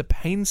people had to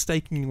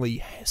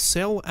painstakingly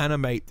cell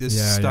animate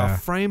this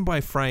stuff frame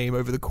by frame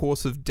over the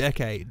course of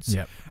decades.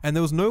 Yep. And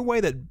there was no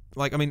way that,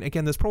 like, I mean,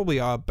 again, there's probably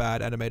are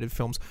bad animated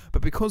films,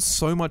 but because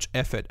so much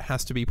effort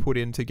has to be put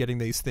into getting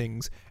these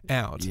things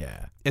out,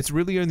 it's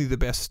really only the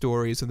best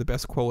stories and the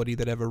best quality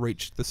that ever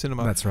reached the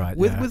cinema. That's right.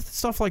 With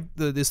stuff like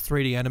this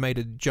 3D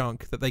animated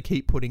junk that they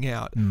keep putting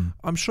out,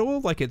 I'm sure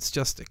like it's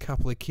just a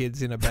couple of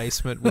kids in a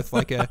basement with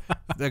like a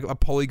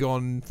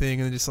polygon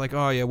thing, and they're just like,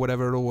 oh yeah,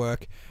 whatever, it'll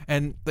work.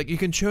 And like you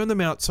can churn them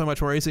out so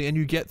much more easily, and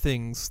you get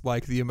things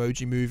like the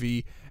Emoji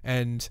Movie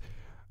and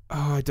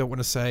I don't want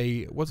to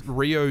say what's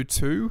Rio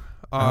 2.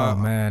 Oh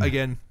man!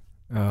 Again,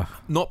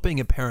 not being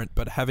a parent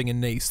but having a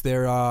niece,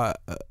 there are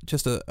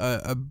just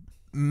a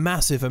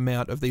massive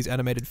amount of these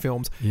animated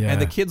films,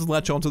 and the kids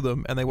latch onto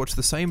them and they watch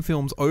the same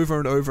films over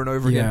and over and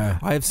over again.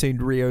 I have seen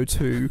Rio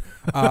 2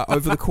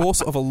 over the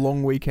course of a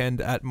long weekend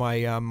at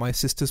my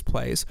sister's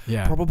place,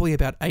 probably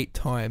about 8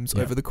 times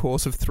over the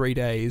course of 3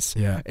 days.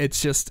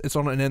 It's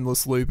on an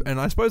endless loop,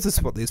 and I suppose this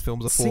is what these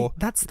films are for.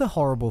 That's the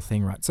horrible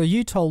thing, right? So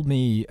you told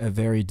me a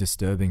very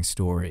disturbing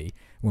story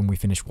when we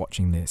finished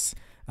watching this,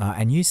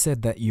 and you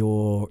said that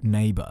your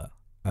neighbor,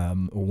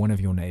 or one of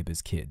your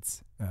neighbor's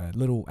kids, a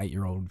little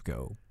 8-year-old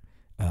girl,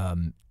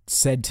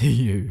 said to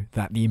you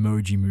that the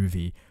Emoji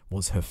Movie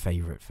was her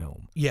favorite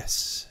film.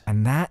 Yes.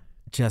 And that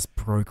just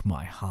broke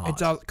my heart. It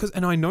does,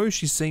 and I know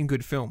she's seen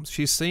good films.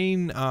 She's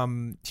seen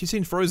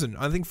Frozen.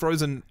 I think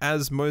Frozen,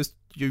 as most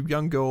you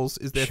young girls,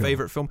 is their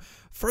favorite film.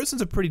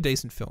 Frozen's a pretty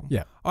decent film.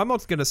 Yeah. I'm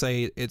not going to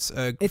say it's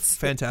a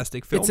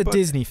fantastic film. It's a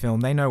Disney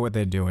film. They know what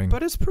they're doing.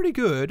 But it's pretty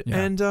good.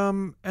 Yeah. And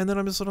then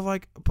I'm just sort of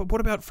like, but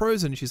what about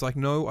Frozen? She's like,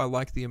 no, I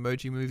like the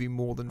Emoji Movie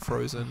more than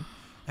Frozen.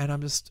 And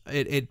I'm just,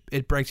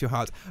 it breaks your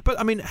heart. But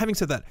I mean, having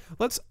said that,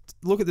 let's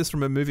look at this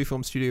from a movie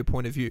film studio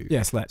point of view.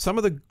 Yes, let's. Some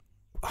of the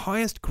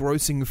highest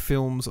grossing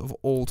films of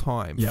all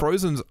time. Yep.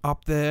 Frozen's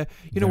up there.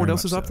 You know what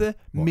else is up there?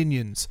 What?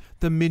 Minions.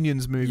 The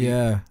Minions movie.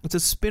 Yeah. It's a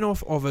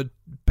spin-off of a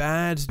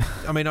bad,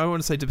 I mean, I don't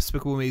want to say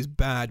Despicable Me is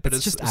bad, but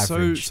it's just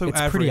average. So it's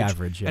average. Pretty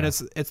average, yeah. And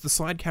it's the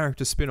side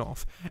character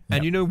spin-off.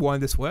 And you know why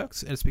this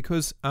works? And it's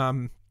because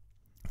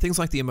things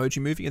like the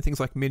Emoji Movie and things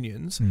like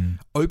Minions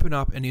open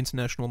up an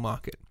international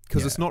market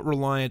because it's not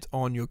reliant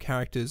on your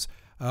character's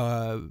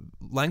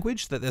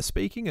language that they're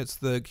speaking. It's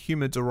the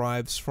humor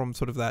derives from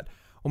sort of that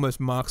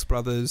almost Marx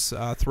Brothers,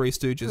 Three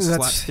Stooges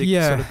slapstick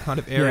sort of kind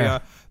of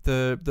area.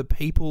 Yeah. The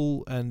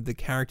people and the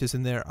characters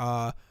in there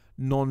are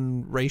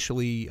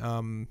non-racially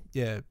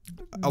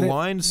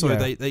aligned, so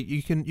they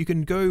you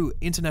can go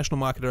international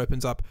market. It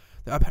opens up.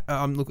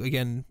 Look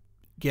again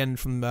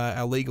from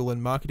our legal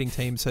and marketing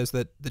team says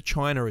that the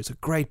China is a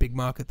great big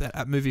market that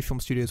at movie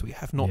film studios we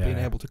have not been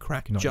able to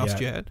crack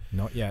just yet.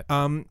 Not yet.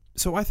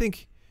 So I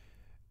think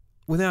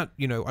without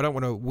I don't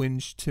want to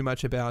whinge too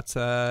much about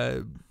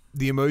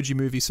the Emoji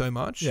Movie so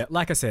much. Yeah,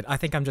 like I said, I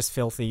think I'm just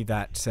filthy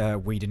that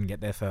we didn't get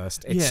there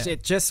first.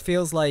 It just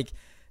feels like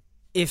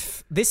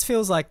this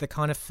feels like the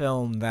kind of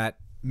film that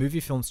movie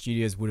film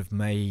studios would have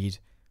made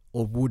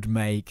or would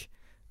make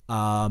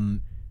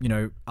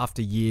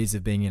after years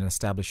of being an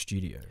established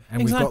studio,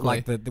 and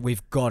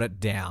we've got it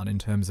down in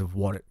terms of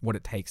what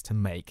it takes to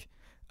make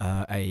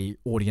a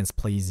audience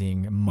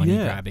pleasing, money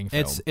grabbing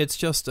film. It's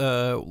just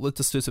let's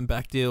just do some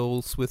back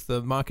deals with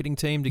the marketing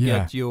team to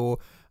get your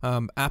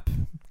app.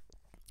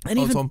 And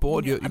even on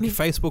board,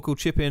 Facebook will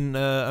chip in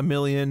 $1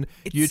 million,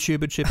 YouTube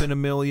will chip in $1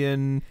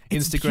 million,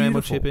 Instagram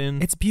will chip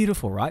in. It's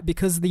beautiful, right?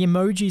 Because the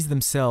emojis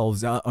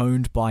themselves are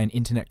owned by an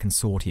internet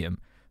consortium.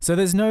 So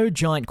there's no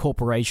giant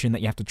corporation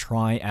that you have to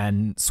try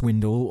and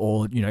swindle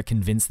or,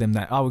 convince them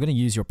that, we're going to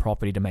use your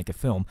property to make a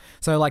film.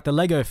 So like the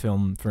Lego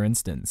film, for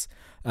instance,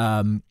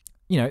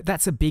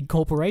 that's a big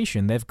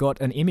corporation. They've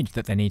got an image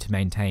that they need to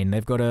maintain.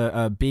 They've got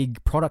a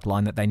big product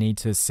line that they need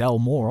to sell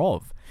more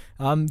of.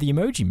 The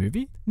Emoji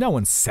Movie, no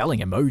one's selling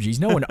emojis.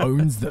 No one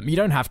owns them. You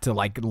don't have to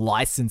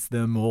license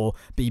them or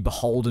be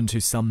beholden to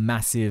some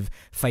massive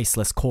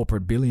faceless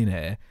corporate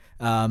billionaire.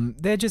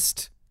 They're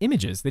just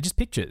images. They're just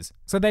pictures.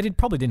 So they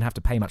probably didn't have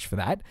to pay much for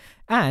that.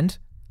 And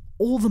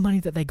all the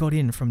money that they got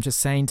in from just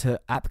saying to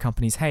app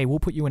companies, hey, we'll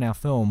put you in our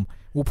film.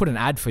 We'll put an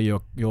ad for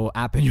your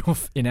app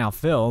in our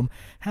film.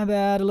 How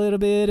about a little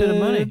bit of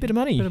money? Bit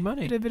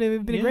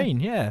of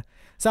green, yeah.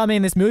 So, I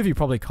mean, this movie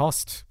probably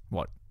cost,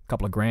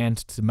 couple of grand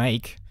to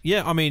make.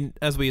 Yeah, I mean,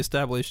 as we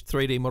established,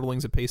 3D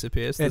modeling's a piece of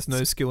piss. There's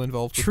no skill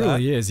involved with that.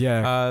 Truly is,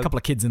 yeah. A couple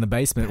of kids in the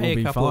basement will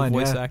be fine. A couple of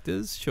voice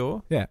actors,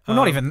 sure. Yeah. Well,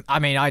 not even,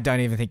 I don't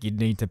even think you'd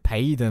need to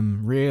pay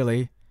them,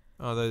 really.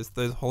 Oh,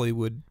 those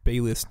Hollywood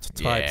B-list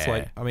types.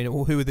 Yeah.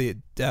 Who are the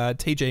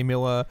TJ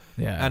Miller,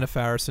 Anna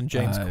Faris, and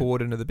James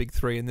Corden are the big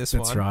three in this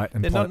one. That's right.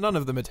 And none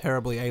of them are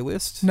terribly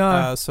A-list.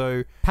 No.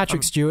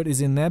 Patrick Stewart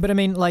is in there, but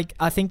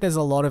I think there's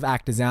a lot of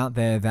actors out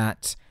there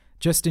that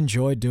just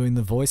enjoy doing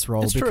the voice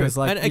role. It's because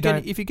true. And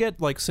again, if you get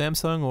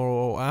Samsung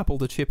or Apple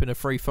to chip in a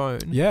free phone,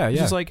 it's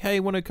just like, hey,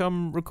 want to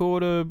come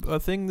record a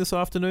thing this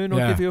afternoon?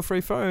 I'll give you a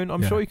free phone.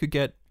 I'm sure you could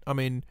get,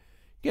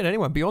 Get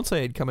anyone.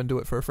 Beyonce'd come and do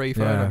it for a free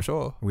phone, Yeah. I'm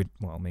sure. We'd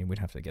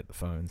have to get the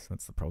phones.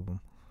 That's the problem.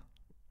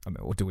 I mean,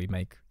 or do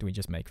we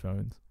just make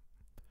phones?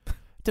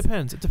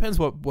 Depends. It depends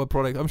what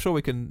product. I'm sure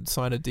we can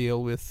sign a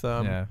deal with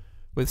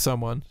with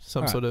someone,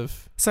 some Alright. sort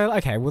of. So,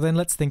 okay, well then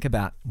let's think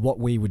about what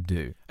we would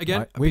do. Again,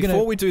 Right? We're before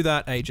gonna- we do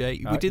that,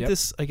 AJ, we did yep.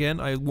 this again.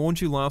 I warned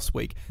you last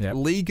week. Yep.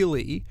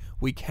 Legally,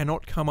 we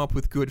cannot come up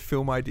with good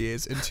film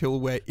ideas until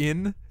we're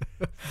in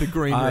the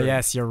green room.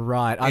 Yes, you're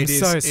right. I'm It is-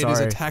 so it sorry. is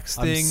a tax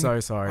thing. I'm so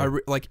sorry.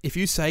 Like, if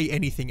you say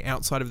anything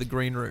outside of the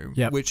green room,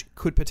 Yep. which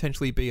could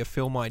potentially be a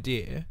film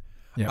idea,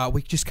 Yep.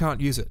 we just can't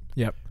use it.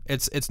 Yep.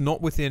 It's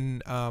not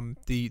within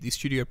the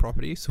studio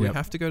property, so Yep. we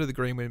have to go to the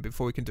green room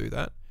before we can do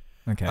that.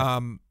 Okay.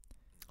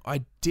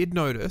 I did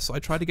notice. I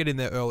tried to get in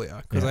there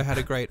earlier because Yeah. I had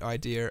a great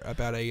idea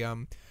about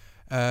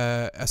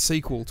a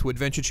sequel to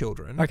Adventure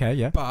Children. Okay.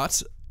 Yeah.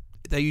 But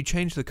you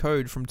changed the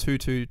code from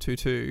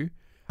 2222.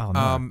 Oh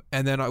no.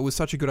 And then it was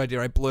such a good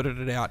idea, I blurted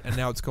it out, and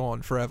now it's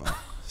gone forever.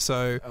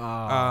 So,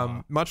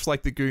 much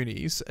like the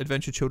Goonies,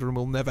 Adventure Children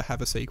will never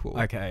have a sequel.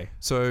 Okay.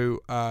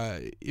 So,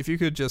 if you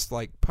could just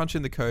like punch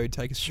in the code,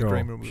 take us to the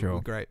green room, would be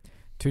great.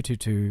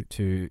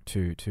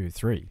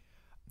 2222223.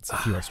 It's a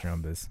few extra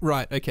numbers.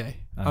 Right. Okay.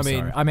 I'm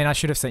sorry. I mean, I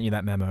should have sent you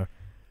that memo.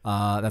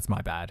 That's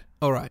my bad.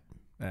 All right.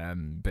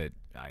 But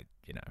I,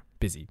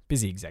 busy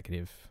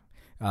executive.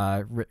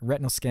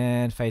 Retinal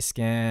scan, face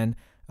scan.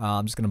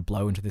 I'm just gonna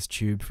blow into this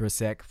tube for a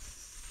sec.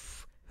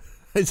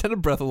 Is that a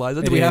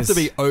breathalyzer? It Do we have to is.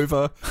 be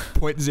over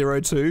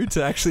 0.02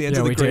 to actually enter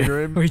Yeah, the we green do.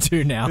 room? We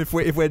do now. If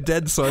we're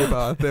dead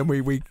sober, then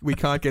we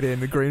can't get in.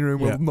 The green room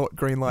will Yeah. not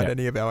greenlight Yeah.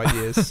 any of our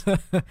ideas.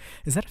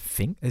 Is that a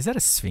thing? Is that a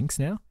sphinx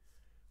now?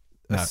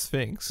 A No.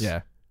 sphinx.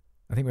 Yeah.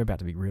 I think we're about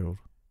to be riddled.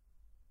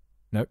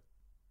 Nope.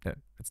 No,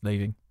 it's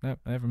leaving. No,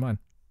 never mind.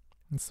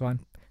 It's fine.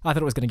 I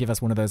thought it was going to give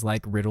us one of those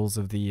like riddles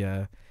of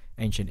the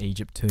ancient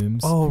Egypt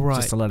tombs. Oh right.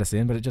 Just to let us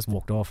in, but it just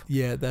walked off.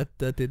 Yeah, that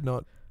did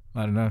not.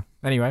 I don't know.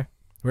 Anyway,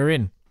 we're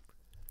in.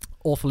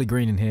 Awfully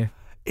green in here.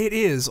 It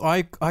is.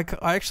 I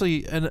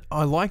actually, and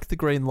I like the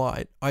green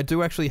light. I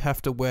do actually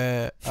have to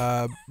wear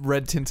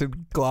red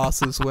tinted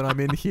glasses when I'm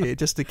in here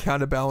just to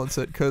counterbalance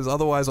it, because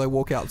otherwise I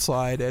walk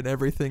outside and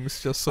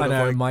everything's just sort I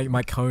know of like.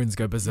 my cones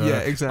go berserk Yeah,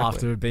 exactly.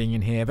 after being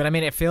in here. But I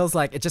mean, it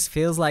just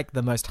feels like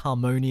the most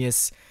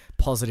harmonious,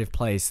 positive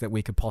place that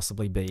we could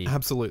possibly be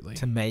Absolutely.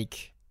 to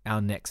make our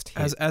next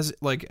hit.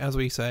 As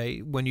we say,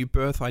 when you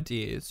birth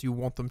ideas, you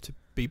want them to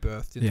be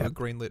birthed into Yeah. a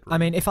green lit room. I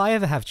mean, if I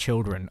ever have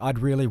children, I'd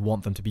really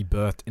want them to be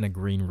birthed in a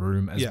green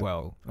room as Yeah.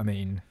 well. I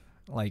mean,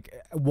 like,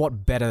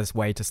 what better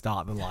way to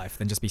start the life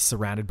than just be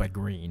surrounded by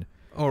green?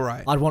 all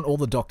right. I'd want all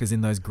the doctors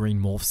in those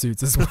green morph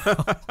suits as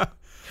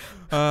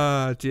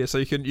well. Dear. So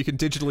you can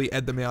digitally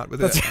edit them out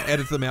with a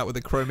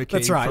chroma key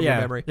That's right, from yeah.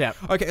 your memory. Yeah.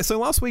 Okay, so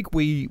last week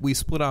we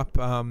split up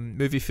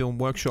movie film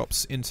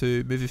workshops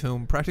into movie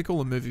film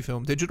practical and movie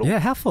film digital. Yeah,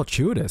 how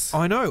fortuitous.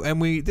 I know,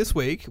 and this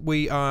week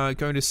we are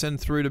going to send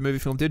through to movie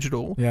film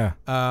digital, Yeah.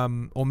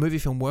 or movie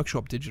film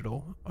workshop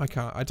digital.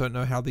 I don't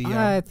know how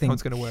I think how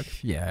it's going to work.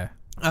 Yeah.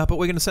 But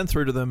we're going to send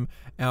through to them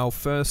our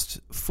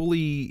first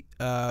fully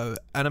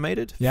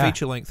animated Yeah.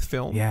 feature-length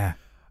film. Yeah.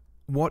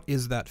 What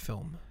is that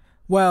film?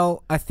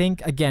 Well, I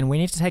think, again, we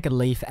need to take a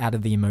leaf out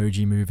of the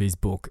Emoji Movies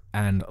book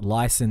and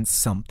license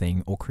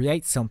something or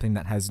create something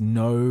that has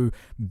no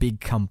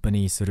big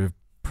company sort of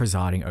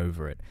presiding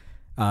over it.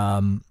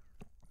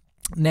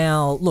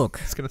 Now, look.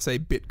 I was going to say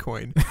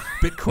Bitcoin.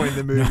 Bitcoin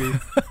the movie.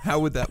 How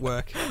would that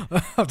work?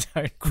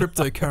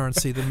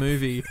 Cryptocurrency the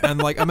movie. And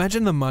like,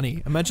 imagine the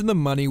money. Imagine the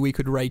money we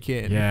could rake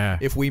in Yeah.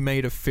 if we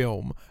made a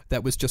film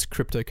that was just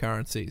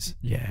cryptocurrencies.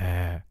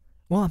 Yeah.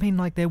 Well, I mean,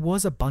 like, there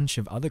was a bunch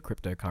of other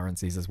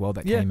cryptocurrencies as well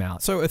that came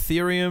out. So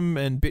Ethereum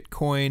and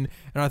Bitcoin,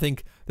 and I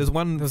think there's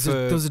one There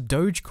for... was a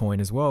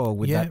Dogecoin as well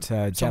with Yeah,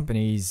 that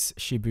Japanese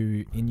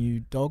Shibu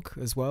Inu dog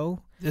as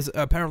well. There's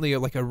apparently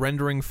like a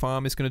rendering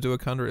farm is going to do a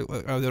country.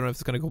 I don't know if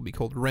it's going to be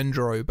called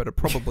Rendro, but it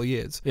probably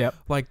is. Yep.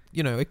 Like,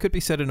 it could be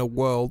set in a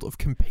world of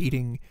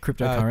competing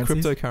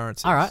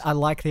cryptocurrencies. All right, I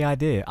like the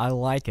idea. I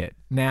like it.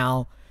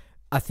 Now,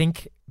 I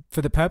think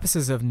for the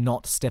purposes of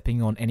not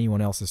stepping on anyone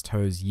else's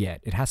toes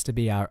yet, it has to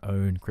be our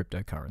own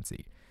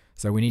cryptocurrency.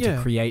 So we need to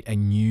create a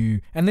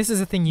new, and this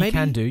is a thing you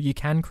can do. You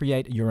can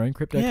create your own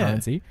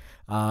cryptocurrency.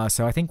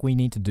 So I think we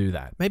need to do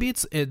that. Maybe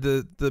it's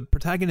the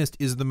protagonist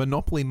is the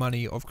monopoly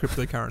money of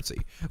cryptocurrency,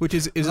 which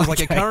is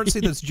like a currency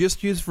that's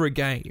just used for a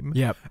game.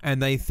 Yep.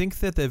 And they think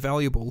that they're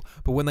valuable,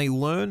 but when they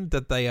learn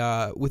that they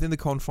are within the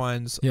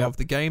confines of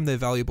the game, they're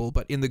valuable,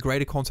 but in the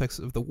greater context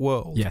of the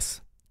world,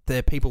 Yes.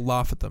 their people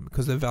laugh at them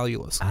because they're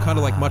valueless. Kind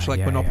of like much like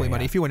Monopoly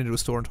money. yeah. If you went into a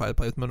store and tried to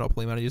play with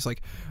Monopoly money, you're just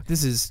like,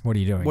 this is... What are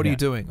you doing? What are you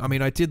doing? I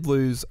mean, I did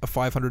lose a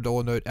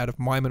 $500 note out of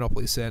my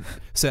Monopoly set,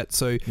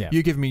 so Yeah.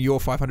 you give me your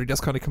 500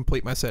 just kind of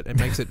complete my set and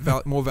makes it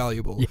more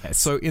valuable. Yes.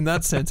 So in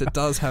that sense, it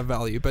does have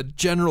value, but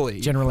generally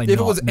if not, it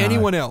was no.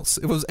 anyone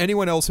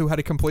else, who had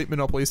a complete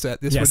Monopoly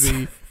set,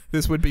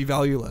 this would be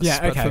valueless.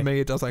 Yeah, But okay. for me,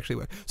 it does actually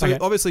work. So Okay.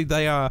 obviously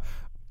they are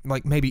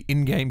like maybe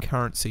in-game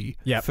currency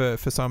Yep. for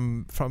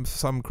some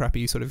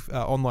crappy sort of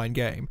online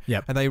game,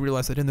 Yep. and they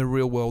realize that in the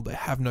real world they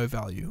have no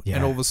value, Yeah.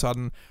 and all of a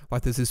sudden,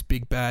 like there's this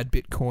big bad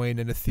Bitcoin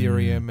and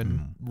Ethereum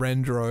and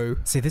Rendro.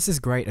 See, this is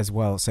great as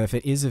well. So if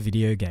it is a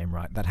video game,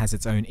 right, that has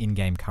its own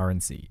in-game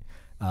currency,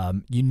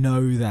 you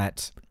know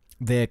that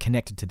they're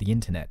connected to the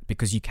internet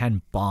because you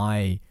can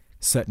buy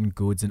certain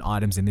goods and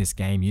items in this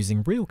game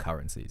using real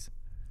currencies.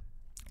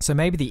 So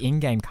maybe the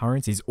in-game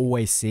currency is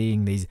always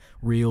seeing these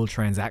real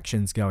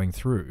transactions going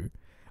through,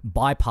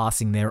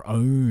 bypassing their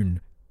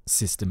own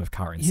system of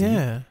currency.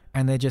 Yeah.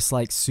 And they're just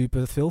like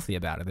super filthy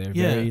about it. They're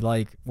Yeah. very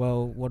like,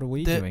 well, what are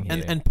we doing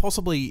here? And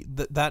possibly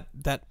that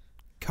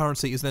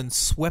currency is then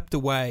swept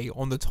away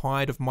on the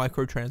tide of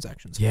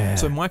microtransactions. Yeah.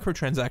 So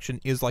microtransaction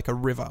is like a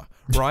river,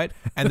 right?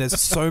 And there's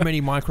so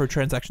many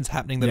microtransactions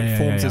happening that Yeah, it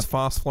forms yeah. this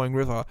fast-flowing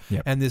river.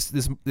 Yep. And this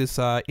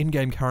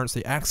in-game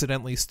currency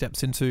accidentally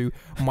steps into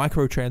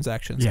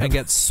microtransactions Yep. and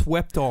gets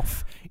swept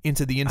off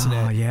into the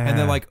internet. Oh, yeah. And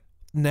they're like,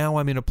 now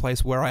I'm in a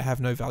place where I have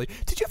no value.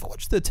 Did you ever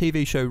watch the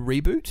TV show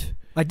Reboot?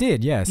 I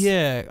did, yes.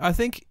 Yeah, I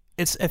think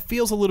it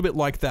feels a little bit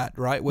like that,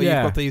 right? Where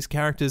Yeah. you've got these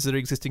characters that are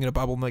existing in a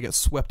bubble and they get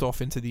swept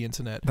off into the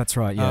internet. That's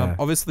right, yeah.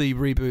 Obviously,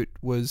 Reboot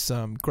was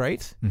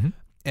great, Mhm.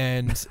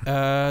 and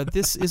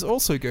this is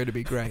also going to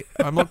be great.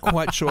 I'm not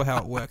quite sure how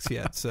it works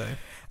yet. So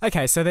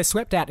Okay, so they're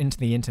swept out into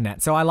the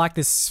internet. So I like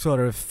this sort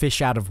of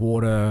fish out of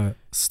water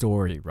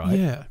story, right?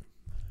 yeah,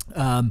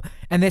 And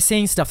they're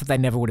seeing stuff that they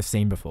never would have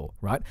seen before,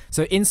 right?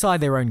 So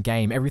inside their own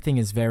game, everything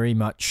is very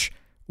much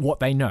what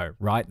they know,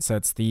 right? So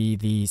it's the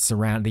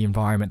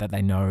environment that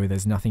they know.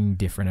 There's nothing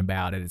different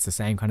about it. It's the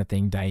same kind of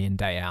thing day in,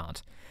 day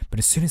out. But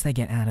as soon as they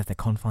get out of the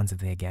confines of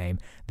their game,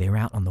 they're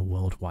out on the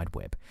World Wide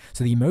Web.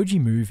 So the Emoji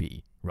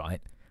Movie,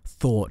 right,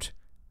 thought,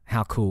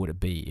 how cool would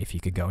it be if you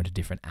could go into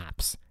different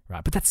apps,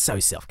 right? But that's so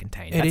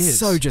self-contained. It That's is.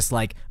 so just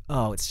like,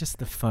 oh, it's just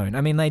the phone.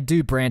 I mean, they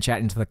do branch out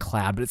into the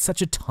cloud, but it's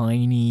such a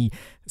tiny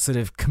sort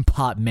of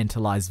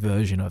compartmentalized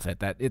version of it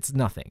that it's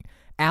nothing.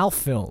 Our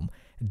film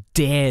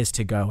dares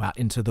to go out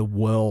into the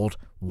World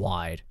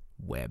Wide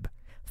Web.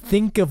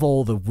 Think of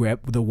all the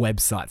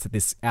websites that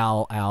this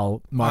our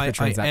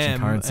microtransaction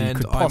currency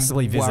could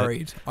possibly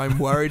visit. I'm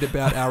worried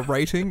about our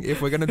rating.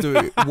 If we're going to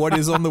do what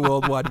is on the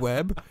World Wide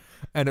Web,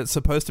 and it's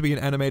supposed to be an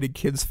animated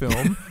kids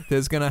film,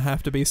 there's going to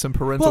have to be some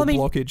parental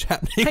blockage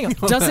happening. Hang on,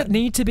 does it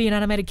need to be an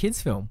animated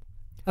kids film?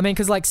 I mean,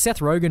 because like Seth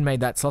Rogen made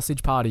that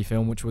Sausage Party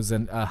film, which was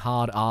a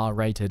hard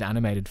R-rated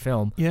animated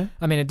film. Yeah.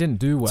 I mean, it didn't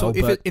do well. So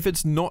but if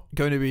it's not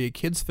going to be a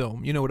kids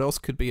film, you know what else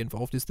could be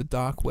involved is the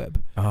dark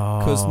web. Oh.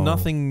 Because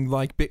nothing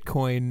like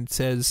Bitcoin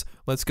says,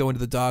 let's go into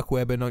the dark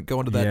web and go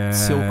into that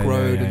Silk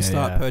Road and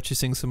start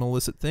purchasing some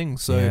illicit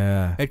things.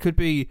 So it could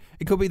be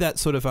that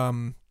sort of I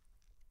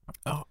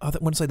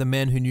want to say The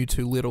Man Who Knew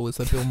Too Little is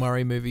a Bill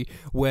Murray movie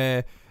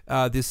where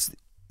this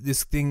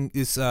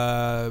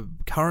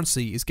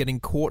currency is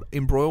getting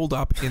embroiled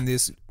up in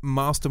this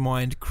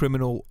mastermind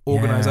criminal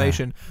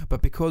organization,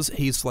 but because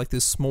he's like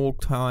this small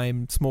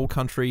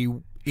country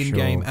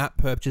in-game app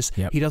purchase,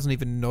 he doesn't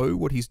even know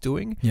what he's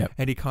doing,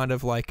 and he kind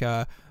of like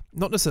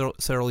not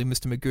necessarily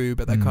Mr. Magoo,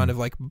 but that kind of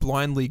like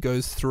blindly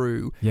goes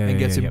through and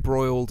gets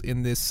embroiled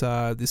in this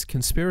this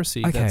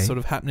conspiracy that's sort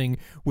of happening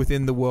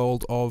within the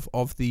world of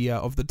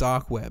the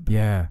dark web.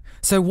 Yeah.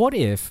 So what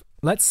if,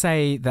 let's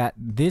say that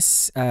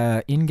this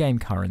in-game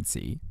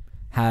currency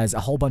has a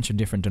whole bunch of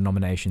different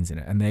denominations in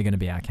it, and they're going to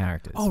be our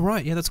characters. Oh,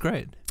 right. Yeah, that's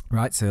great.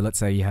 Right. So let's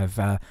say you have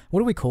what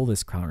do we call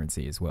this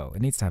currency as well?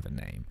 It needs to have a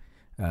name.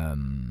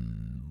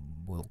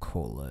 We'll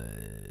call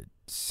it.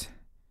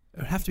 It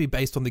would have to be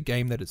based on the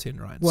game that it's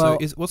in, right? Well,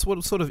 so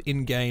what sort of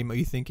in-game are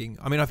you thinking?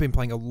 I mean, I've been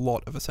playing a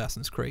lot of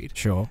Assassin's Creed.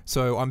 Sure.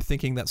 So I'm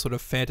thinking that sort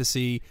of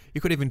fantasy.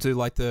 You could even do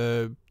like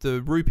the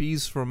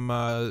rupees from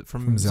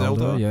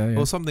Zelda,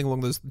 or something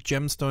along those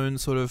gemstones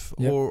sort of,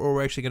 or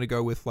we're actually going to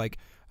go with like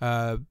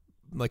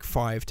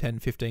 5, 10,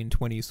 15,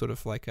 20 sort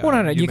of like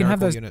well, no, you can have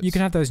those units. You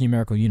can have those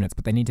numerical units,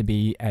 but they need to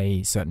be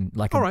a certain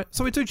like. All right,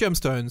 so we do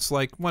gemstones.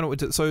 Like, why don't we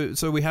do?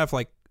 So we have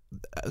like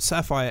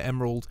sapphire,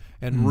 emerald,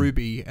 and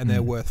ruby, and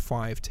they're worth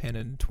 5, 10,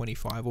 and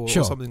 25, or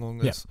something along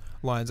those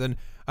lines. And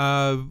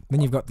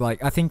then you've got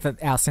like, I think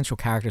that our central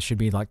character should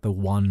be like the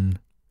one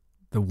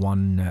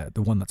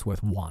that's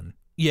worth 1.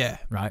 Yeah.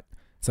 Right.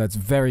 So it's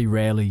very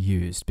rarely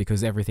used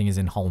because everything is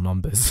in whole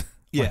numbers.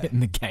 In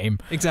the game.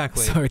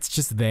 Exactly. So it's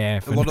just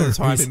there for a lot no of the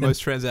time reason. in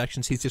most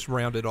transactions he's just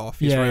rounded off.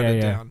 He's rounded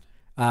down.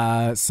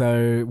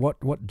 So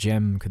what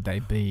gem could they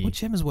be? What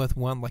gem is worth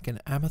 1? Like an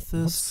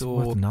amethyst, or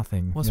worth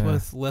nothing? What's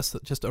worth less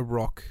than just a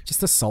rock?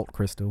 Just a salt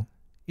crystal.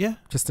 Yeah.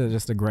 Just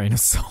a grain of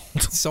salt.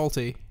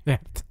 Salty. Yeah.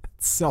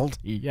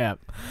 Salty, yeah.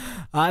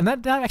 And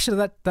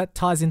that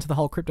ties into the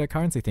whole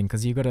cryptocurrency thing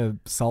because you've got to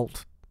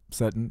salt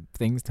certain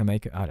things to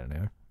make it. I don't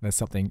know. There's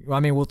something.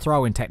 I mean, we'll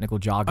throw in technical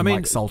jargon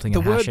like salting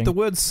and hashing. The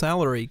word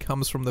salary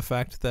comes from the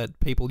fact that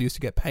people used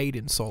to get paid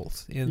in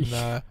salt.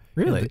 Really?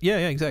 Really?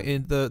 Yeah, exactly.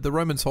 And the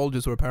Roman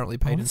soldiers were apparently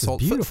paid in this is salt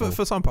beautiful.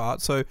 for some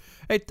part. So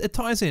it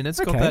ties in. It's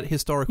got Okay. that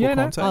historical Yeah,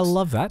 no, context. I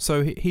love that.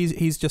 So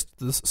he's just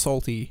this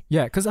salty.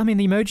 Yeah, because I mean,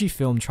 the Emoji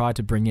film tried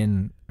to bring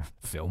in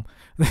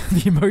the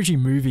Emoji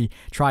movie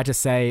tried to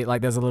say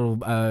like there's a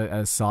little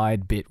a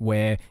side bit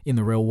where in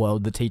the real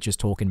world the teacher's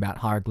talking about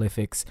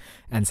hieroglyphics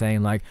and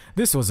saying like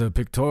this was a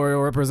pictorial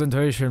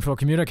representation for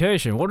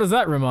communication. What does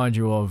that remind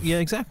you of? Yeah,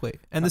 exactly.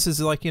 And this is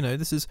like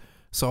this is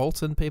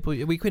salt and people.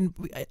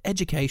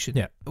 Education.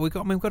 Yeah, we've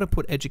got to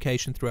put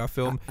education through our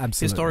film.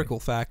 Absolutely.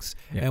 Historical facts,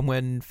 and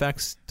when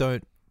facts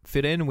don't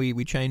fit in,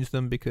 we change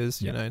them because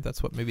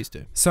that's what movies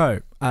do.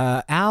 So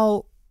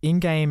our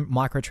in-game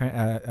our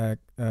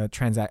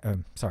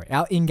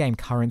in-game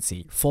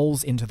currency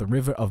falls into the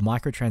river of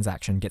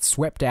microtransaction, gets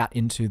swept out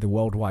into the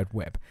World Wide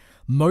Web.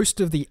 All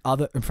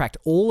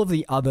of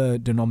the other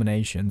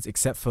denominations,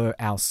 except for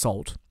our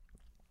salt,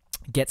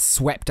 get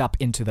swept up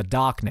into the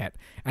darknet,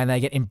 and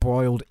they get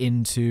embroiled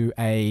into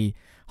a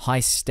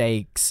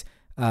high-stakes,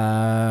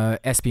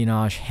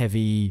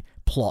 espionage-heavy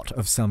plot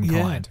of some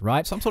kind,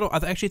 right? Some sort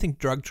of, I actually think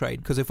drug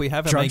trade, because if we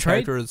have a Drug main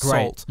trade? character as Great.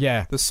 salt,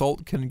 Yeah. the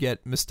salt can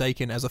get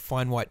mistaken as a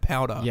fine white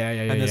powder.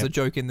 And there's a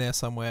joke in there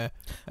somewhere.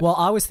 Well,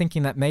 I was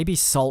thinking that maybe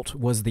Salt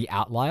was the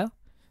outlier.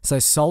 So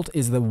Salt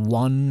is the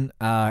one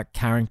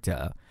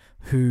character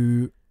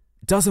who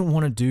doesn't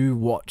want to do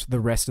what the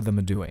rest of them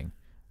are doing,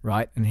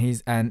 right? And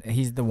he's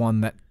the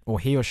one that,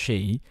 or he or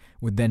she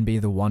would then be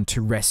the one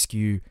to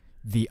rescue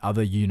the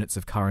other units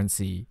of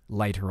currency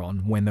later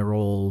on when they're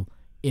all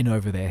in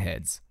over their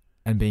heads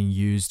and being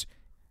used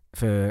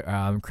for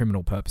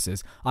criminal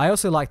purposes. I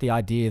also like the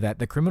idea that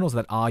the criminals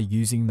that are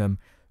using them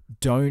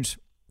don't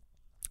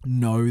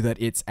know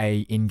that it's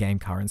a in-game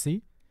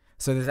currency.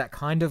 So there's that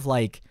kind of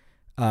like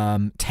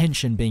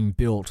tension being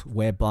built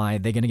whereby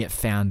they're going to get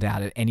found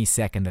out at any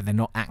second that they're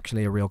not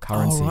actually a real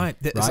currency. Oh, right.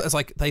 It's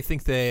like they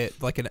think they're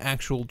like an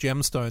actual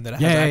gemstone that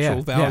has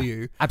actual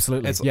value. Yeah.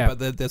 Absolutely.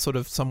 But they're sort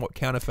of somewhat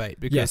counterfeit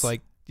because the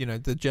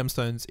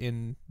gemstones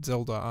in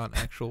Zelda aren't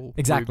actual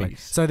exactly.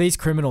 rubies. So these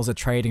criminals are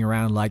trading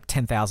around like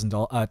 10,000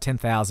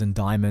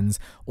 diamonds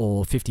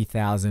or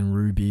 50,000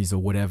 rubies or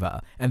whatever,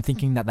 and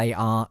thinking that they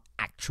are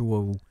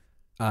actual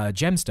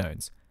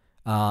gemstones.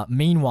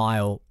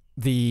 Meanwhile,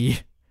 the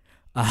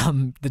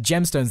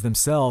gemstones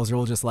themselves are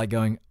all just like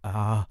going,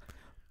 oh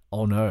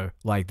no,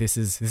 like this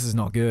is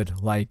not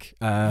good. Like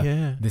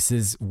this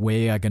is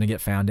we are going to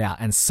get found out.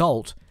 And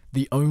Salt,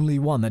 the only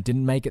one that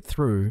didn't make it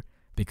through,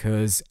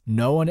 because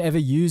no one ever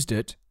used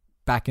it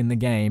back in the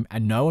game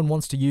and no one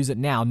wants to use it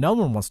now. No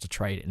one wants to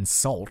trade it in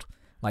salt.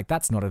 Like,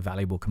 that's not a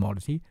valuable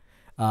commodity.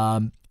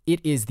 It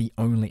is the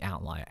only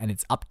outlier, and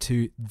it's up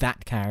to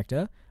that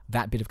character,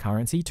 that bit of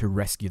currency, to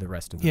rescue the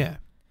rest of them.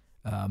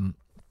 Yeah.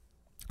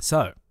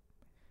 So,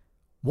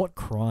 what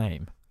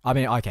crime? I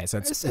mean, okay, so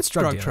it's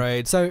drug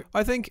trade. So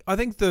I think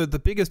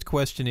the biggest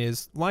question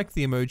is, like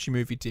the Emoji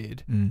Movie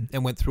did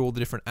and went through all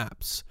the different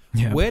apps,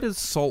 where does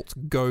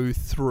Salt go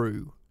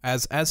through?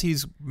 As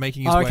he's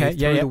making his way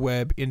through the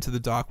web into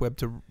the dark web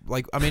to,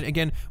 like, I mean,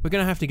 again, we're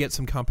going to have to get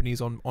some companies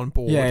on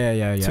board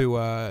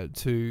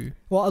to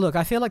Well, look,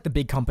 I feel like the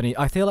big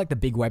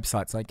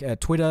websites like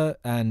Twitter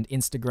and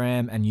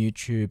Instagram and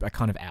YouTube are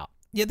kind of out.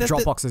 Yeah,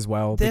 Dropbox as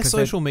well. They're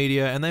social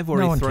media, and they've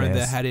already thrown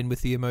their hat in with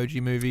the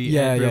Emoji Movie.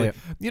 Yeah.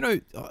 You know,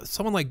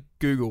 someone like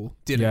Google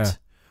didn't.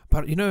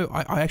 But,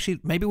 I actually,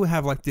 maybe we'll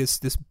have like this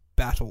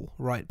battle,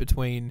 right,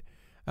 between...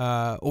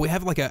 or we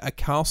have like a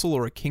castle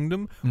or a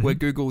kingdom where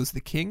Google is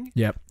the king,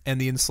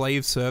 and the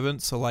enslaved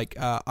servants are like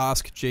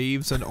Ask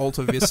Jeeves and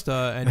Alta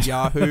Vista and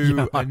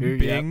Yahoo and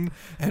Bing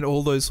and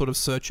all those sort of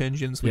search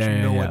engines which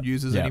no one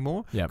uses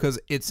anymore because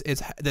it's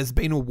there's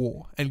been a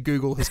war and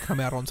Google has come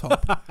out on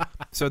top.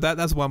 So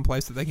that's one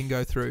place that they can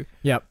go through.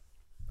 Yep,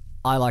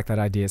 I like that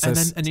idea. So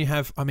and you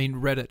have, I mean,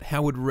 Reddit.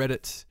 How would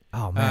Reddit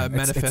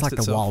manifest it's like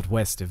itself? the Wild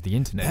West of the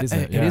internet, isn't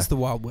it? It is the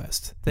Wild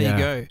West. There you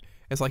go.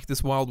 It's like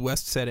this Wild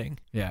West setting.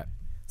 Yeah.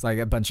 It's like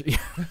a bunch of...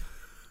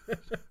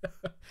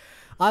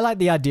 I like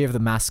the idea of the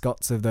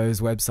mascots of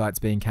those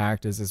websites being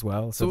characters as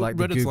well. So like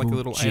Reddit's the Google like a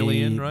little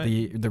alien, right?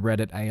 The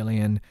Reddit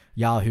alien.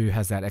 Yahoo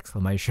has that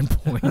exclamation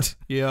point.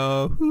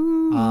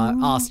 Yahoo.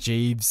 Ask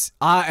Jeeves.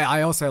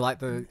 I also like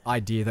the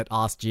idea that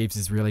Ask Jeeves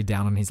is really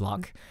down on his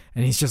luck,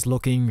 and he's just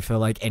looking for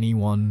like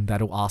anyone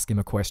that'll ask him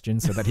a question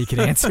so that he can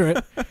answer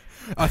it.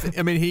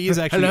 I mean, he is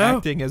actually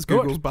acting as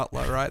Google's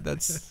butler, right?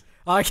 That's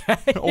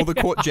okay. Or the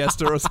court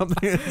jester or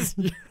something.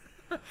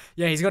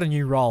 Yeah, he's got a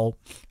new role,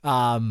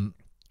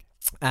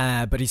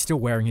 but he's still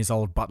wearing his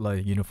old butler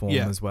uniform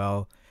as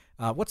well.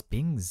 What's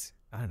Bing's?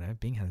 I don't know.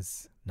 Bing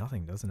has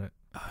nothing, doesn't it?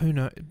 Who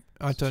knows?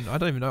 I don't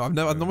even know. I'm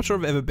not sure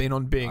I've ever been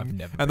on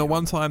Bing. And the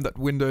one time that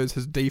Windows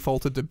has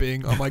defaulted to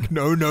Bing, I'm like,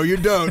 no, you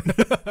don't.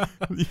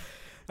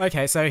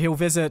 Okay, so he'll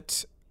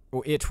visit,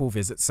 or it will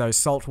visit. So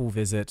Salt will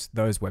visit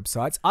those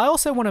websites. I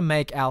also want to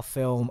make our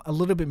film a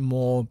little bit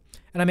more,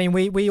 and I mean,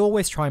 we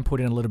always try and put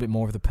in a little bit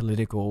more of the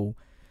political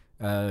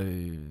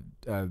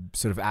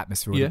sort of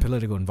atmosphere, or the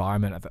political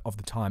environment of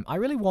the time. I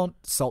really want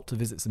Salt to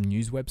visit some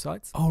news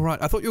websites. Oh,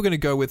 right. I thought you were going to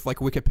go with like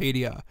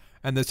Wikipedia,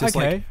 and there's just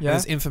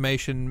there's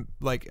information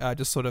like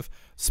just sort of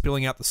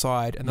spilling out the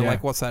side, and they're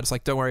like, "What's that?" It's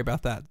like, "Don't worry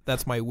about that.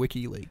 That's my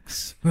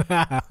WikiLeaks."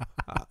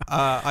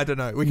 I don't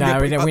know. We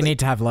need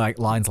to have like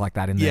lines like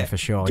that in there for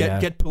sure.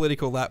 Get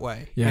political that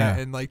way. Yeah,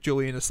 and like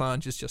Julian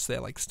Assange is just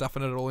there, like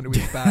stuffing it all into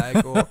his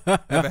bag, or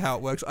ever how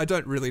it works. I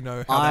don't really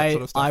know how that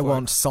sort of stuff works.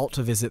 Want Salt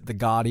to visit The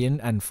Guardian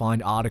and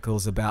find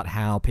articles about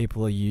how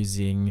people are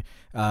using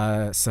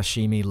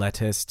sashimi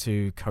lettuce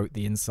to coat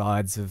the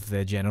insides of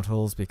their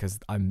genitals, because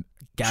I'm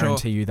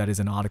guarantee you that is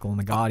an article in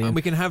The Guardian. And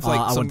we can have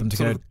like some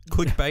sort of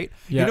clickbait.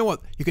 You know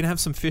what? You can have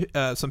some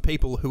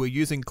people who are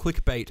using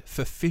clickbait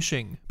for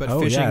fishing, but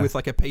fishing with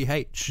like a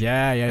PH.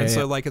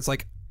 So like it's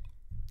like,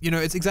 you know,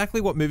 it's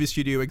exactly what movie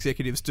studio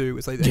executives do.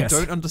 It's like they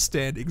don't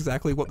understand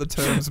exactly what the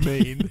terms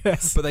mean,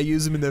 but they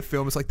use them in their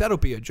film. It's like, that'll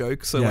be a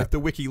joke. So like the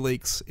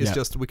WikiLeaks is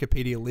just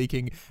Wikipedia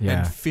leaking,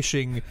 and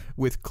phishing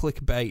with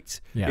clickbait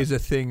is a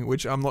thing,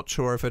 which I'm not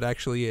sure if it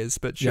actually is,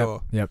 but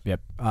sure.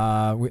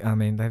 I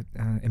mean,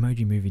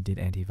 Emoji Movie did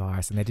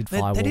antivirus, and they did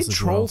firewalls. They did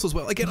trolls as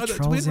well. Again, we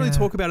didn't really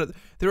talk about it.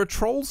 There are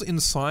trolls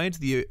inside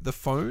the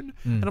phone,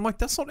 and I'm like,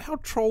 that's not how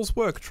trolls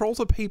work. Trolls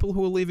are people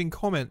who are leaving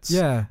comments.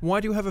 Why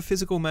do you have a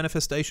physical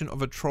manifestation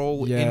of a troll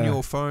in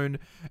your phone?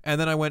 And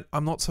then I went,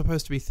 I'm not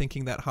supposed to be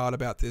thinking that hard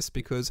about this,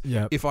 because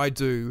if I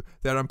do,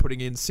 then I'm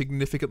putting in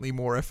significantly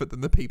more effort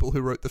than the people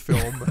who wrote the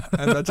film,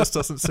 and that just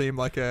doesn't seem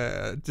like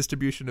a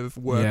distribution of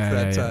work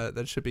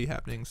that should be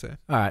happening. So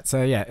all right,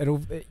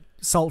 so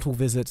Salt will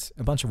visit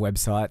a bunch of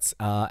websites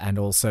and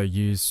also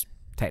use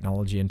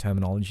technology and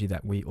terminology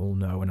that we all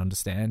know and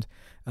understand,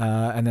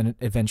 and then it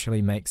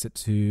eventually makes it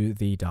to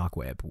the dark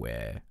web,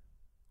 where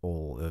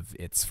all of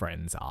its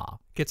friends are.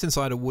 Gets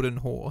inside a wooden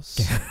horse.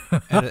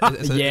 And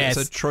it's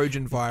a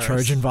Trojan virus.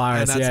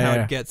 And that's how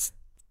it gets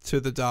to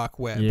the dark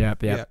web.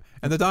 Yep.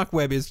 And the dark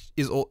web is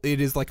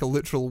like a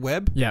literal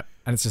web. Yep.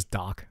 And it's just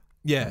dark.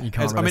 Yeah, you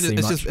can't really see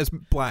much. It's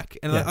black,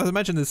 and I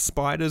imagine there's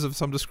spiders of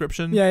some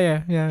description.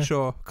 Yeah.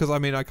 Sure, because I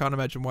mean, I can't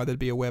imagine why there'd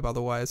be a web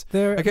otherwise.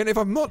 Again, if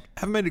haven't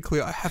made it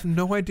clear, I have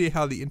no idea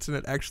how the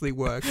internet actually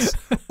works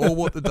or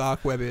what the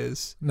dark web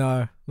is.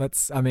 No,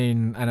 it's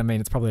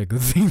probably a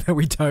good thing that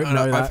we don't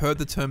know that. I've heard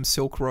the term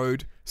Silk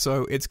Road,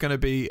 so it's going to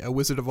be a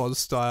Wizard of Oz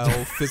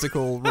style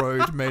physical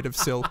road made of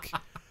silk.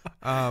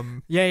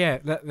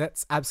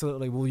 That's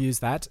absolutely, we'll use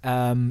that.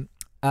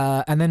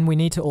 And then we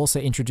need to also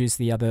introduce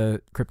the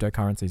other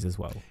cryptocurrencies as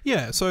well.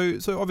 Yeah, so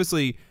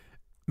obviously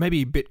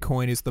maybe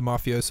Bitcoin is the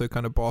mafioso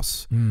kind of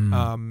boss,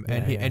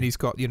 and he's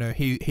got, you know,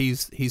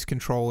 he's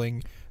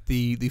controlling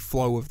the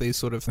flow of these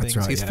sort of things.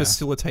 Right, he's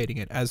facilitating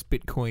it, as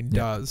Bitcoin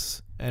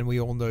does, and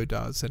we all know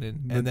does.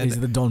 And then he's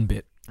the Don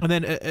Bit. And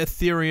then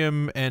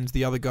Ethereum and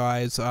the other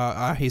guys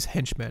are his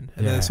henchmen.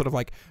 And then it's sort of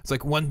like, it's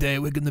like, one day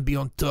we're going to be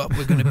on top.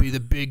 We're going to be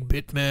the big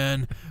bit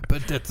man.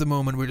 But at the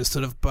moment, we're just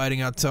sort of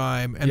biding our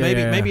time. And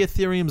maybe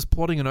Ethereum's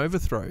plotting an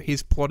overthrow.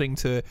 He's plotting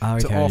to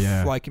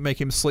like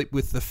make him sleep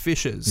with the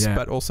fishes,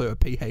 but also a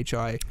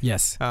PHI.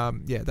 Yes. That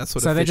sort of So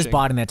they're fishing. just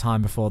biding their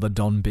time before the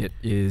Don Bit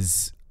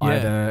is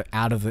either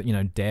out of the,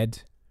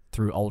 dead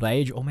through old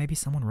age, or maybe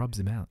someone rubs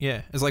him out.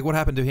 Yeah. It's like, what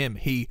happened to him?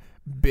 He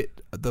bit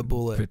the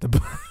bullet.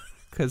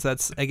 Because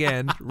that's,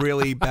 again,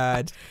 really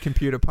bad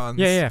computer puns.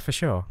 Yeah, for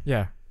sure.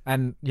 Yeah.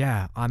 And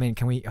I mean,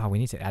 we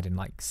need to add in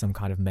like some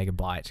kind of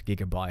megabyte,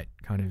 gigabyte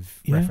kind of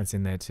reference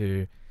in there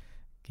to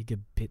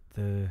gigabit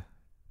the...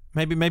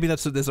 Maybe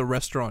there's a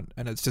restaurant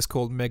and it's just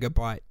called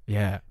Megabyte.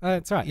 Yeah.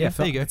 That's right. Yeah,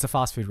 there you go. It's a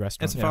fast food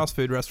restaurant. It's a fast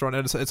food restaurant,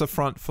 and it's a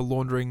front for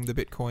laundering the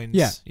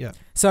Bitcoins. Yeah.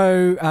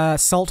 So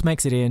Salt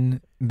makes it in,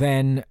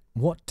 then...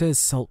 What does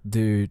Salt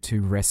do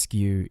to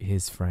rescue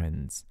his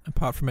friends?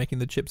 Apart from making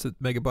the chips at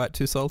Megabyte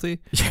too salty?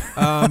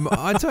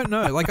 I don't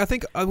know. Like, I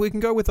think we can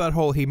go with that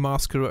whole he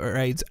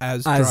masquerades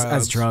as drugs.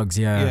 As drugs,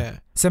 yeah.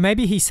 So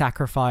maybe he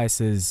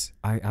sacrifices...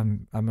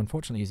 I'm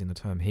unfortunately using the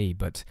term he,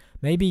 but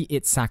maybe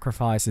it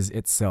sacrifices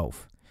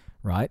itself,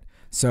 right?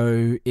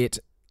 So it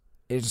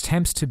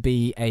attempts to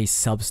be a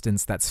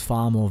substance that's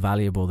far more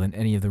valuable than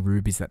any of the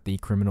rubies that the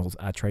criminals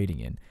are trading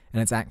in. And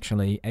it's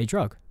actually a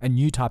drug, a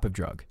new type of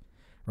drug,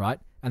 right?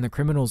 And the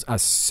criminals are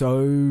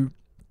so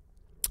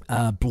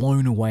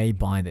blown away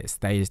by this,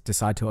 they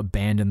decide to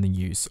abandon the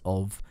use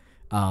of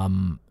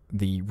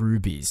the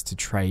rubies to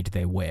trade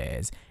their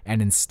wares,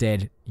 and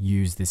instead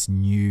use this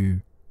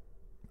new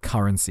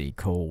currency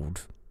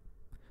called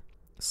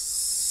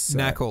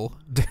Knackle.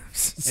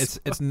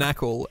 It's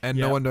Knackle, and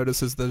no one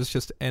notices that it's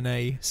just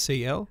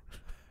NaCl,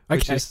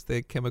 which is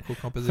the chemical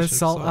composition of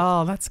salt.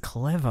 Oh, that's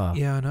clever.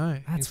 Yeah, I know.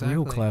 That's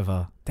real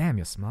clever. Damn,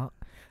 you're smart.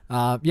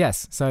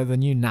 Yes, so the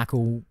new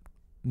Knackle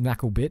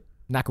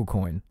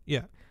coin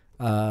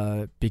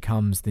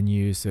becomes the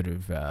new sort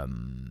of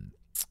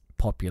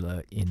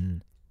popular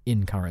in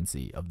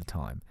currency of the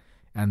time,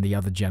 and the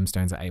other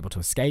gemstones are able to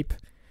escape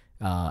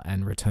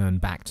and return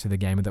back to the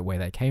game where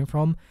they came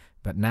from,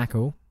 but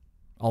Knackle,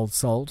 old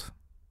Salt,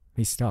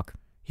 he's stuck.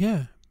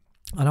 Yeah.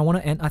 And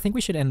I think we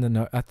should end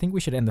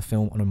the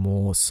film on a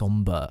more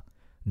somber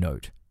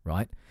note,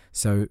 right?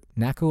 So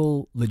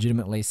Knuckle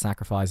legitimately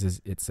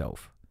sacrifices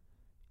itself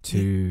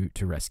to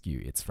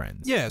rescue its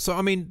friends. Yeah, so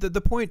I mean,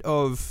 the point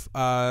of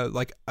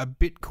like a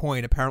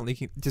Bitcoin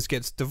apparently just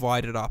gets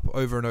divided up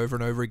over and over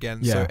and over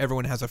again, so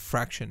everyone has a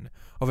fraction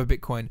of a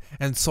Bitcoin,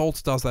 and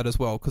Salt does that as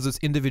well because it's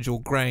individual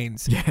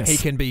grains. Yes. He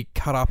can be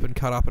cut up and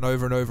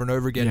over and over and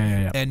over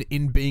again, and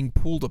in being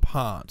pulled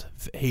apart,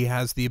 he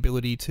has the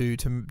ability to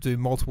do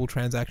multiple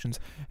transactions,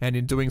 and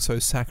in doing so,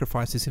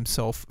 sacrifices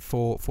himself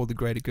for the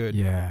greater good.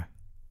 Yeah,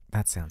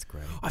 that sounds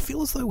great. I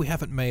feel as though we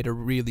haven't made a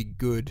really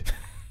good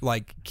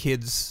like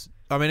kids.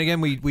 I mean, again,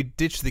 we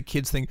ditched the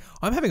kids thing.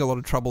 I'm having a lot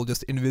of trouble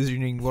just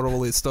envisioning what all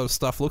this sort of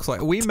stuff looks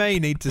like. We may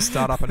need to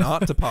start up an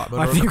art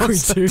department or a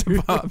concept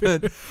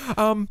department.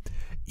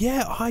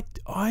 Yeah,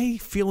 I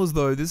feel as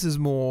though this is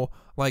more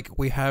like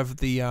we have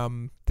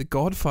the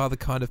Godfather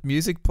kind of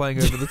music playing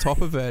over the top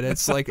of it.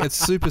 It's like it's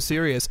super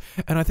serious,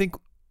 and I think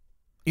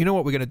you know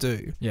what we're gonna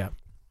do. Yeah.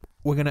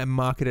 We're going to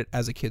market it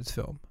as a kid's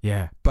film.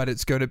 Yeah. But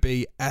it's going to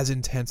be as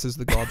intense as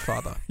The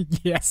Godfather.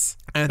 Yes.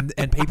 And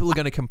people are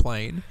going to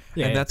complain,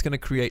 and that's going to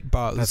create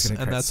buzz,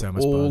 that's so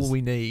much all buzz.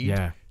 we need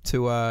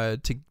to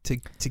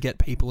get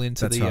people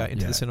into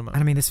the cinema.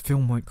 And I mean, this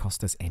film won't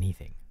cost us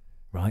anything,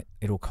 right?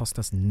 It'll cost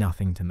us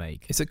nothing to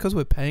make. Is it because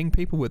we're paying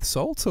people with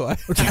salt, or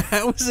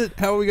how is it?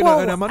 How are we going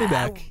to earn our money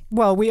back?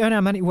 Well, we earn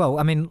our money. Well,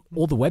 I mean,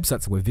 all the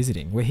websites that we're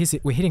visiting, we're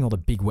hitting all the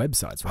big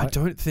websites, right? I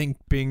don't think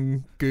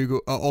Bing,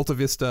 Google, Alta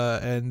Vista,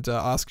 and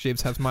Ask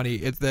Jeeves have money.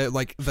 They're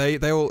like they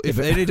all if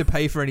they need to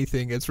pay for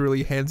anything, it's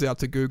really hands out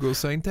to Google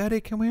saying,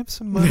 "Daddy, can we have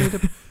some money?"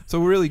 So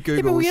really, Google.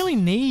 Yeah, but we only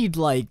need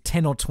like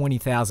 $10,000 or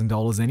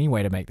 $20,000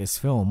 anyway to make this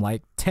film.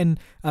 Like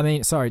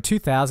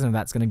 $2,000 of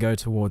that's going to go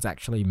towards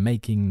actually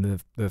making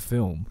the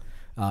film.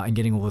 And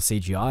getting all the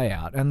CGI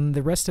out, and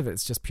the rest of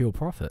it's just pure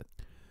profit.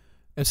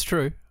 It's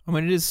true. I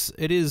mean,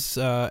 it is.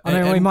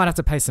 We might have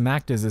to pay some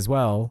actors as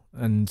well,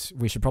 and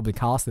we should probably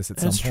cast this at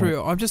some point. That's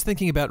true. I'm just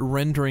thinking about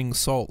rendering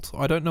salt.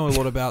 I don't know a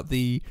lot about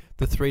the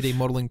 3D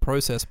modeling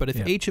process, but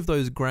if each of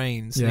those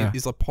grains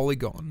is a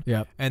polygon,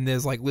 and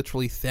there's like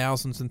literally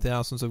thousands and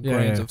thousands of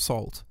grains of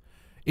salt,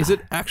 is it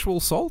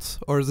actual salt,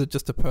 or is it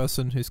just a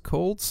person who's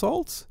called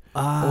Salt,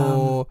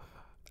 or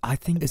I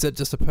think is it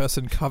just a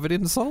person covered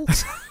in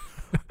salt?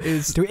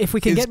 If we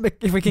can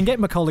get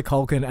Macaulay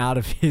Culkin out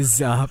of his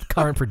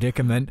current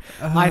predicament,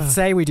 I'd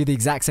say we do the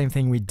exact same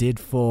thing we did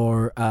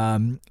for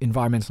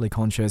Environmentally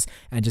Conscious,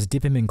 and just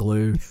dip him in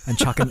glue and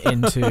chuck him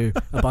into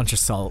a bunch of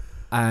salt,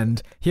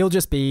 and he'll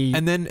just be.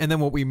 And then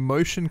what we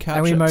motion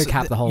capture, and we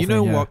mocap the whole thing. You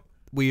know what?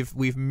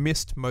 We've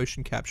missed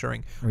motion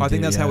capturing. I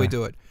think that's how we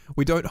do it.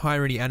 We don't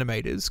hire any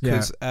animators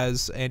because,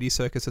 as Andy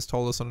Serkis has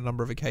told us on a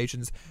number of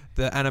occasions,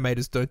 the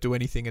animators don't do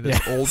anything, and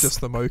it's all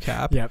just the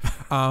mocap.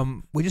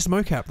 We just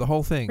mocap the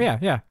whole thing.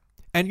 Yeah.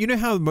 And you know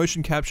how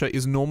motion capture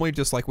is normally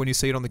just like when you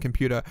see it on the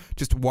computer,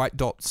 just white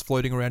dots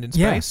floating around in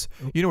space?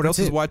 You know what else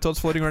is white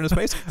dots floating around in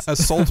space? A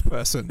salt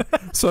person.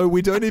 So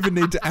we don't even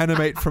need to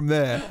animate from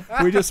there.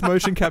 We just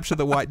motion capture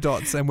the white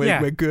dots, and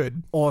we're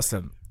good.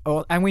 Awesome.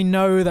 And we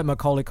know that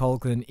Macaulay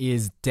Culkin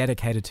is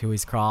dedicated to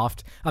his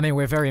craft. I mean,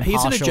 we're very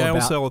impartial. He's in a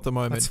jail cell at the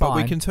moment, but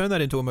we can turn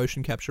that into a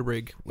motion capture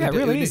rig.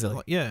 Really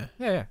easily. Yeah.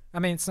 I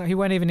mean, he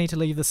won't even need to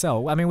leave the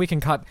cell. I mean, we can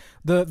cut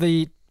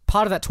the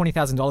part of that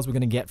 $20,000 we're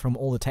going to get from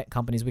all the tech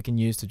companies. We can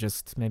use to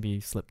just maybe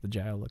slip the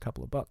jail a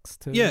couple of bucks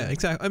too. Yeah,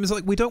 exactly. I mean, it's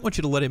like we don't want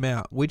you to let him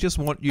out. We just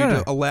want you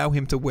to allow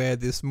him to wear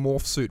this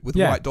morph suit with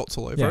white dots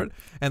all over it,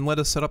 and let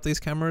us set up these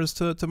cameras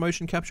to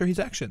motion capture his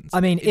actions. I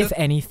mean, if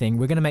anything,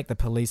 we're going to make the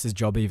police's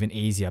job even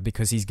easier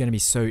because he's going to be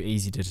so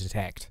easy to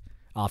detect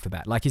after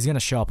that. Like, he's going to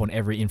show up on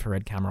every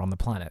infrared camera on the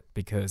planet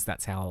because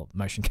that's how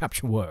motion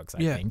capture works,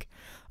 I think.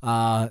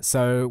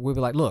 So we'll be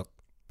like, look.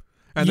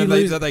 And then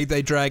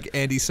they drag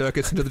Andy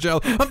Serkis into the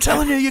jail. I'm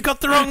telling you, you got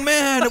the wrong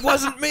man. It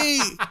wasn't me.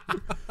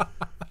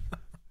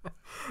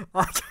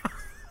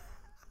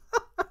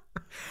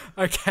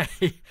 Okay.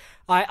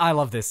 I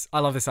love this. I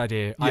love this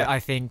idea. I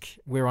think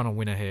we're on a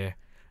winner here.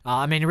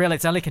 I mean, really,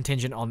 it's only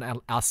contingent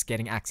on us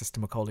getting access to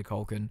Macaulay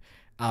Culkin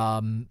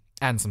and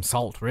some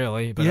salt,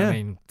 really. But I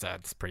mean,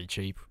 that's pretty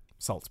cheap.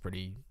 Salt's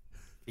pretty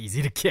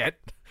easy to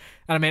get.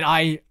 And I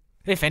mean,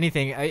 if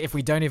anything, if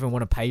we don't even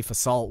want to pay for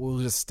salt, we'll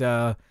just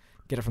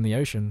get it from the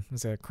ocean.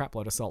 There's a crap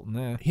load of salt in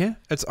there. Yeah,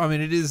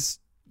 it is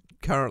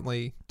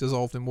currently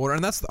dissolved in water,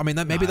 and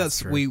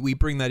we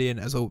bring that in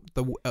as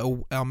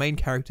our main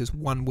character's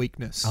one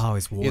weakness. Oh,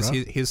 is water? Is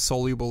his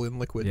soluble in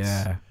liquids.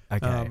 Yeah.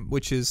 Okay.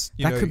 Which is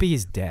could be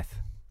his death.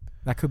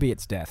 That could be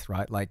its death,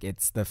 right? Like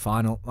it's the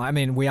final. I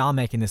mean, we are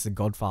making this a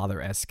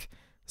Godfather-esque,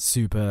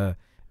 super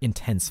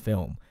intense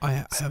film.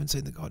 I haven't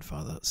seen The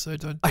Godfather, so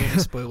don't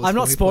spoil it. I'm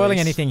not spoiling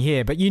anything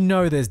here, but you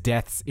know there's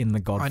deaths in The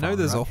Godfather. I know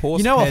there's right? a horse.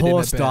 You know a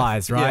horse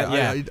dies, right?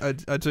 Yeah.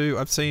 I do.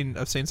 I've seen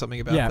something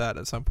about that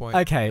at some point.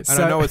 Okay, and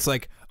I know it's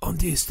like on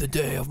this the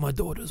day of my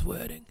daughter's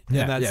wedding.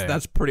 Yeah, and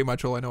that's pretty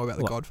much all I know about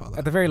The Godfather.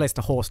 At the very least,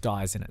 a horse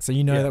dies in it, so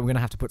you know that we're going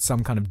to have to put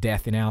some kind of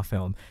death in our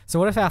film. So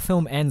what if our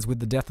film ends with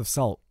the death of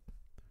Salt?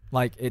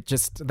 Like it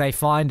just they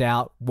find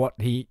out what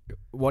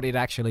it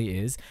actually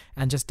is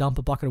and just dump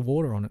a bucket of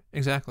water on it.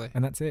 Exactly.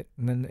 And that's it.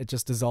 And then it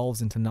just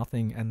dissolves into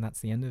nothing and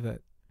that's the end of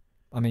it.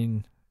 I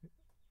mean,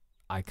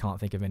 I can't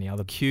think of any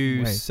other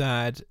Cue way.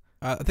 sad.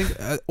 I think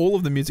all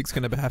of the music's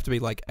going to have to be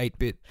like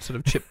 8-bit sort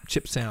of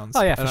chip sounds.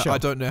 Oh, yeah, for And sure. I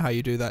don't know how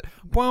you do that.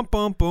 Bum,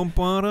 bum, bum,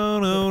 bum,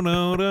 no, no,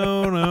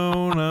 no,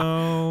 no,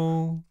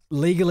 no.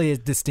 Legally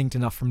it's distinct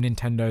enough from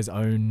Nintendo's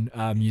own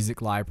music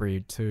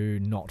library to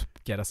not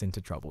get us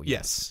into trouble.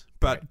 Yes,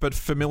 but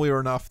familiar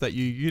enough that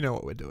you know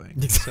what we're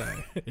doing. So.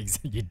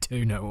 You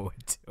do know what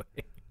we're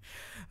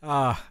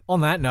doing. On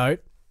that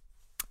note,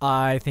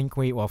 I think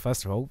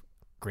first of all,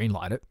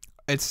 greenlight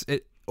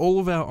it. All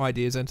of our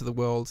ideas enter the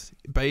world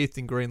bathed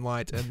in green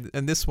light,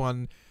 and this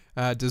one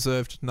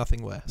deserved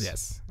nothing less.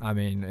 Yes. I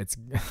mean,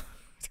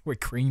 we're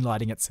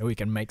greenlighting it so we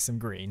can make some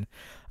green.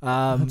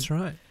 That's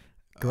right.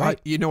 Great.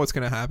 You know what's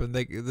going to happen.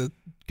 The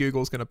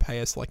Google's going to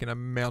pay us like in a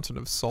mountain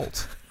of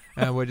salt.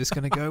 And we're just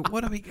going to go,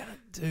 what are we going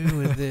to do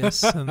with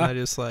this? And they're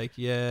just like,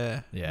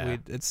 yeah.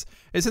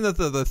 Isn't that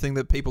the thing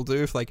that people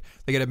do if like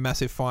they get a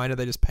massive fine and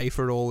they just pay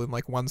for it all in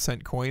like 1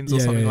 cent coins or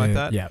something like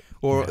that? Yeah.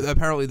 Or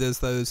apparently there's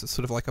those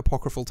sort of like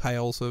apocryphal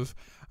tales of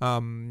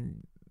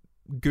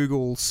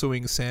Google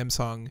suing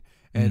Samsung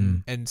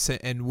and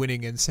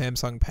winning, and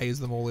Samsung pays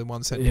them all in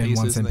 1 cent pieces.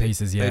 1 cent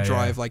pieces, yeah. They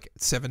drive like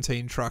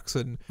 17 trucks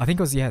and... I think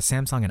it was,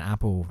 Samsung and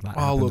Apple that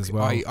happened as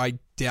well. I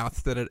doubt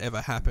that it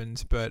ever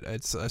happened, but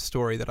it's a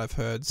story that I've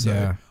heard. So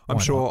Yeah, I'm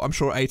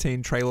sure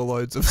 18 trailer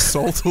loads of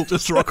salt will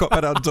just rock up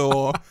at our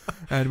door,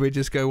 and we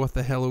just go, "What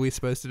the hell are we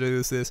supposed to do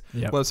with this?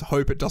 Yep. Let's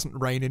hope it doesn't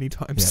rain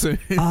anytime soon."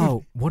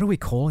 Oh, what are we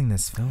calling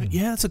this film?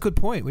 Yeah, that's a good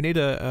point. We need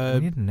we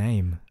need a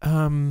name.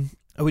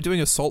 Are we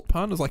doing a salt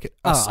pun? It's like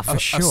for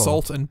sure.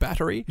 assault and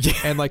battery, Yeah.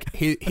 and like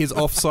his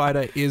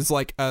offsider is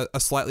like a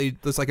slightly.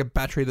 There's like a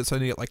battery that's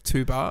only at like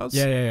 2 bars.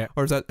 Yeah.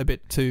 Or is that a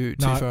bit too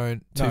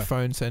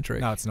phone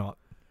centric? No, it's not.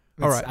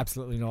 All right.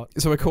 Absolutely not.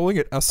 So we're calling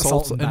it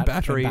Assault and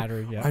Battery.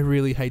 Yeah. I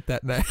really hate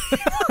that name.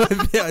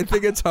 I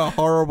think it's a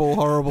horrible,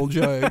 horrible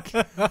joke.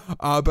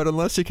 But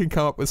unless you can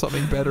come up with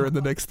something better in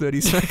the next 30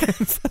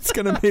 seconds, that's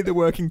going to be the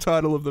working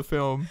title of the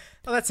film.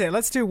 Well, that's it.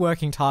 Let's do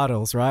working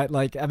titles, right?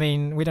 Like, I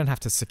mean, we don't have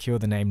to secure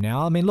the name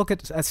now. I mean, look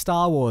at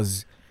Star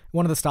Wars.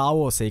 One of the Star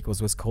Wars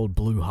sequels was called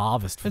Blue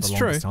Harvest for the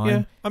longest time.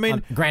 Yeah. I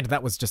mean, granted,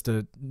 that was just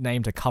a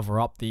name to cover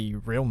up the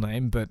real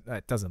name, but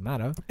it doesn't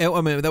matter.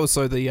 I mean, that was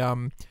so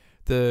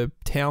the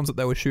towns that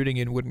they were shooting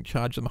in wouldn't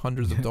charge them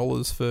hundreds of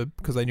dollars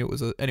because they knew it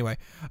was anyway.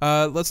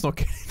 Let's not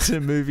get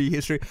into movie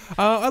history.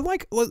 I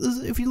like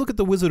if you look at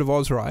the Wizard of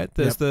Oz, right?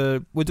 There's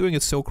we're doing a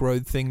Silk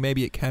Road thing.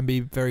 Maybe it can be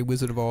very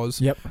Wizard of Oz.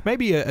 Yep.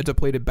 Maybe a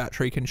depleted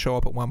battery can show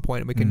up at one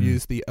point and we can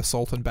use the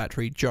assault and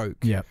battery joke.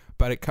 Yep.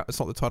 But it's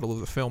not the title of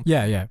the film.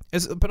 Yeah.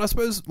 But I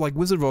suppose like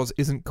Wizard of Oz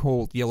isn't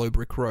called Yellow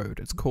Brick Road.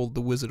 It's called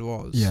the Wizard of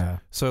Oz. Yeah.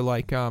 So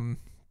like,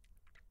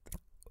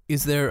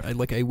 is there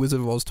a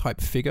Wizard of Oz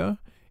type figure?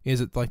 Is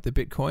it like the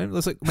Bitcoin?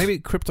 There's like maybe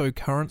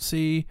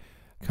cryptocurrency.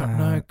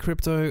 No,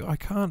 crypto. I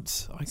can't.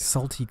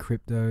 Salty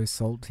crypto,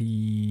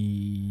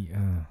 salty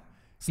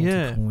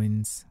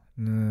coins.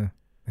 No,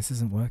 this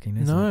isn't working,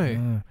 is it?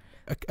 No.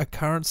 A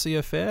currency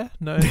affair?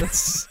 No,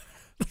 that's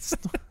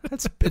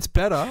it's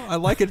better. I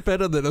like it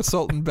better than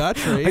assault and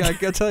battery. I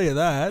can tell you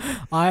that.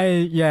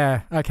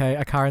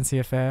 A currency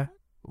affair.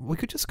 We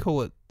could just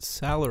call it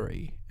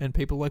salary, and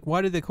people are like,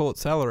 why did they call it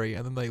salary?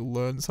 And then they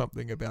learn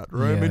something about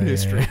Roman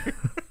history.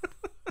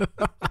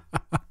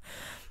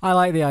 I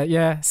like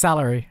the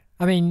salary.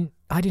 I mean,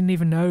 I didn't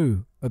even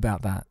know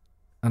about that,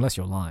 unless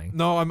you're lying.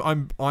 No,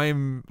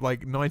 I'm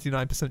like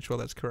 99% sure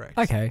that's correct.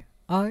 Okay.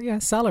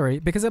 Salary,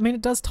 because I mean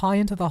it does tie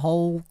into the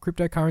whole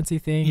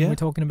cryptocurrency thing we're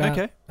talking about.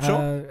 Okay,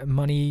 sure.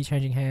 Money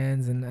changing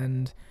hands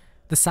and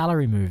the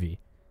salary movie.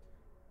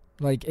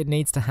 Like it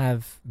needs to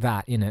have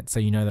that in it, so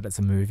you know that it's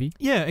a movie.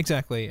 Yeah,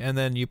 exactly. And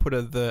then you put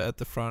it at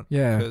the front.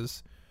 Yeah.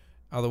 Because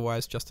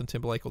otherwise, Justin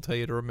Timberlake will tell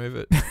you to remove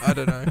it. I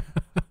don't know.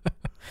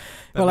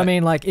 Well, I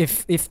mean, like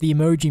if the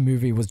Emoji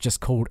Movie was just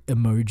called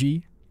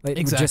Emoji, it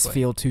would just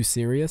feel too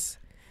serious.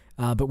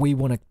 But we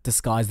want to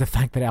disguise the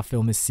fact that our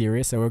film is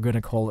serious, so we're going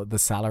to call it the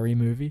Salary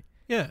Movie.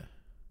 Yeah.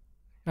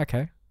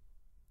 Okay.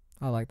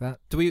 I like that.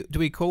 Do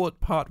we call it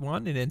Part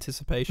 1 in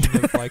anticipation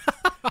of like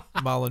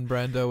Marlon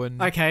Brando and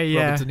Robert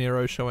De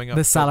Niro showing up?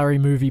 The Salary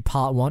Movie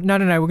Part 1. No.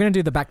 We're going to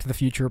do the Back to the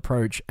Future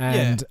approach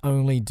and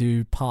only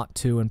do Part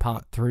 2 and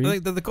Part 3. I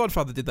think the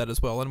Godfather did that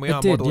as well, and we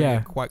are modeling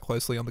it quite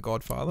closely on the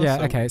Godfather.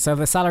 Yeah, okay. So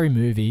the Salary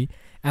Movie,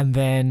 and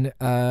then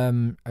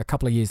a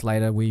couple of years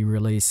later we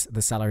release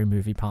the Salary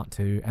Movie Part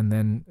 2, and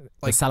then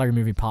the Salary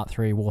Movie Part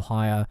 3 will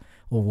hire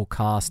or will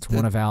cast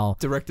one of our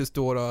director's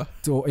daughter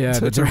to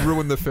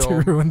ruin the film.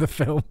 To ruin the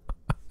film.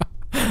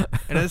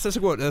 And that's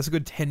a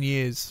good 10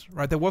 years,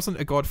 right? There wasn't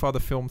a Godfather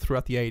film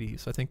throughout the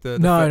 80s. I think the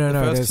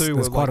first two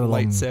were like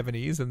late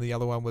 70s, and the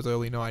other one was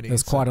early 90s.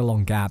 There's quite a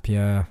long gap,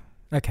 yeah.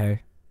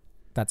 Okay,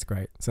 that's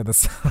great. So the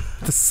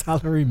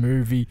Salary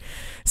Movie,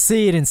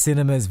 see it in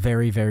cinemas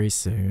very, very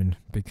soon,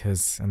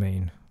 because I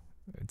mean,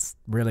 it's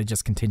really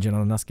just contingent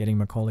on us getting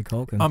Macaulay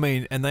Culkin. I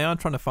mean, and they are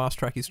trying to fast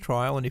track his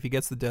trial, and if he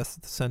gets the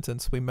death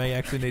sentence, we may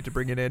actually need to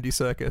bring in Andy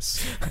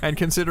Serkis. And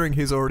considering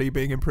he's already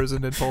being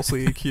imprisoned and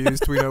falsely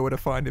accused, we know where to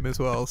find him as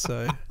well.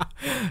 So,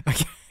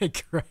 okay,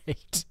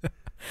 great.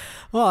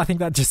 Well, I think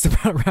that just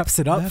about wraps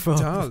it up for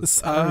the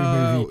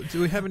Salary movie.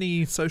 Do we have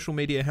any social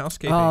media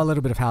housekeeping? A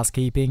little bit of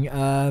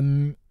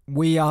housekeeping.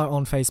 We are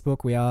on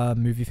Facebook. We are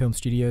Movie Film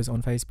Studios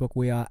on Facebook.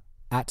 We are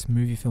at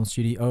Movie Film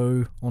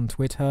Studio on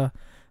Twitter.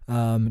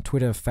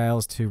 Twitter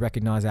fails to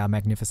recognize our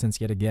magnificence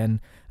yet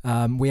again.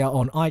 We are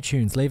on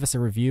iTunes. Leave us a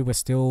review. We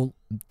still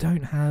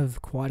don't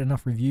have quite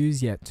enough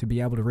reviews yet to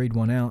be able to read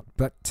one out.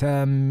 But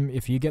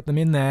if you get them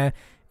in there,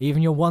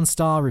 even your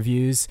 1-star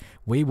reviews,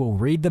 we will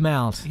read them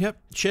out.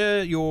 Yep.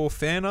 Share your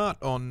fan art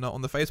on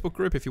the Facebook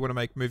group if you want to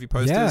make movie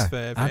posters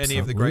for any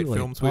of the great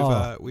films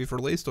we've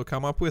released or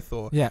come up with,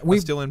 or are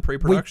still in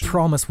pre-production. We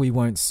promise we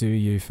won't sue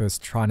you for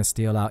trying to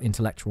steal our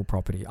intellectual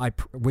property.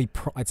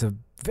 It's a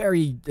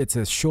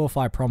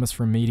surefire promise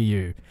from me to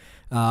you.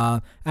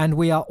 And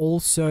we are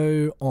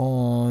also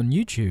on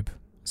YouTube.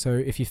 So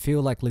if you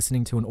feel like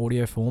listening to an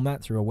audio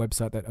format through a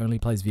website that only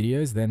plays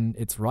videos, then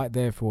it's right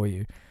there for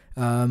you.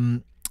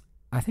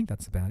 I think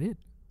that's about it.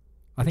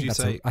 I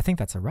think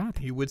that's a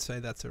wrap. You would say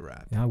that's a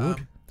wrap. Yeah, I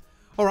would.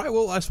 All right.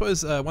 Well, I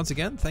suppose once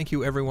again, thank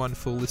you everyone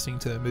for listening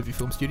to Movie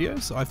Film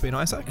Studios. I've been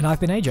Isaac. And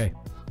I've been AJ.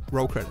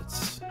 Roll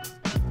credits.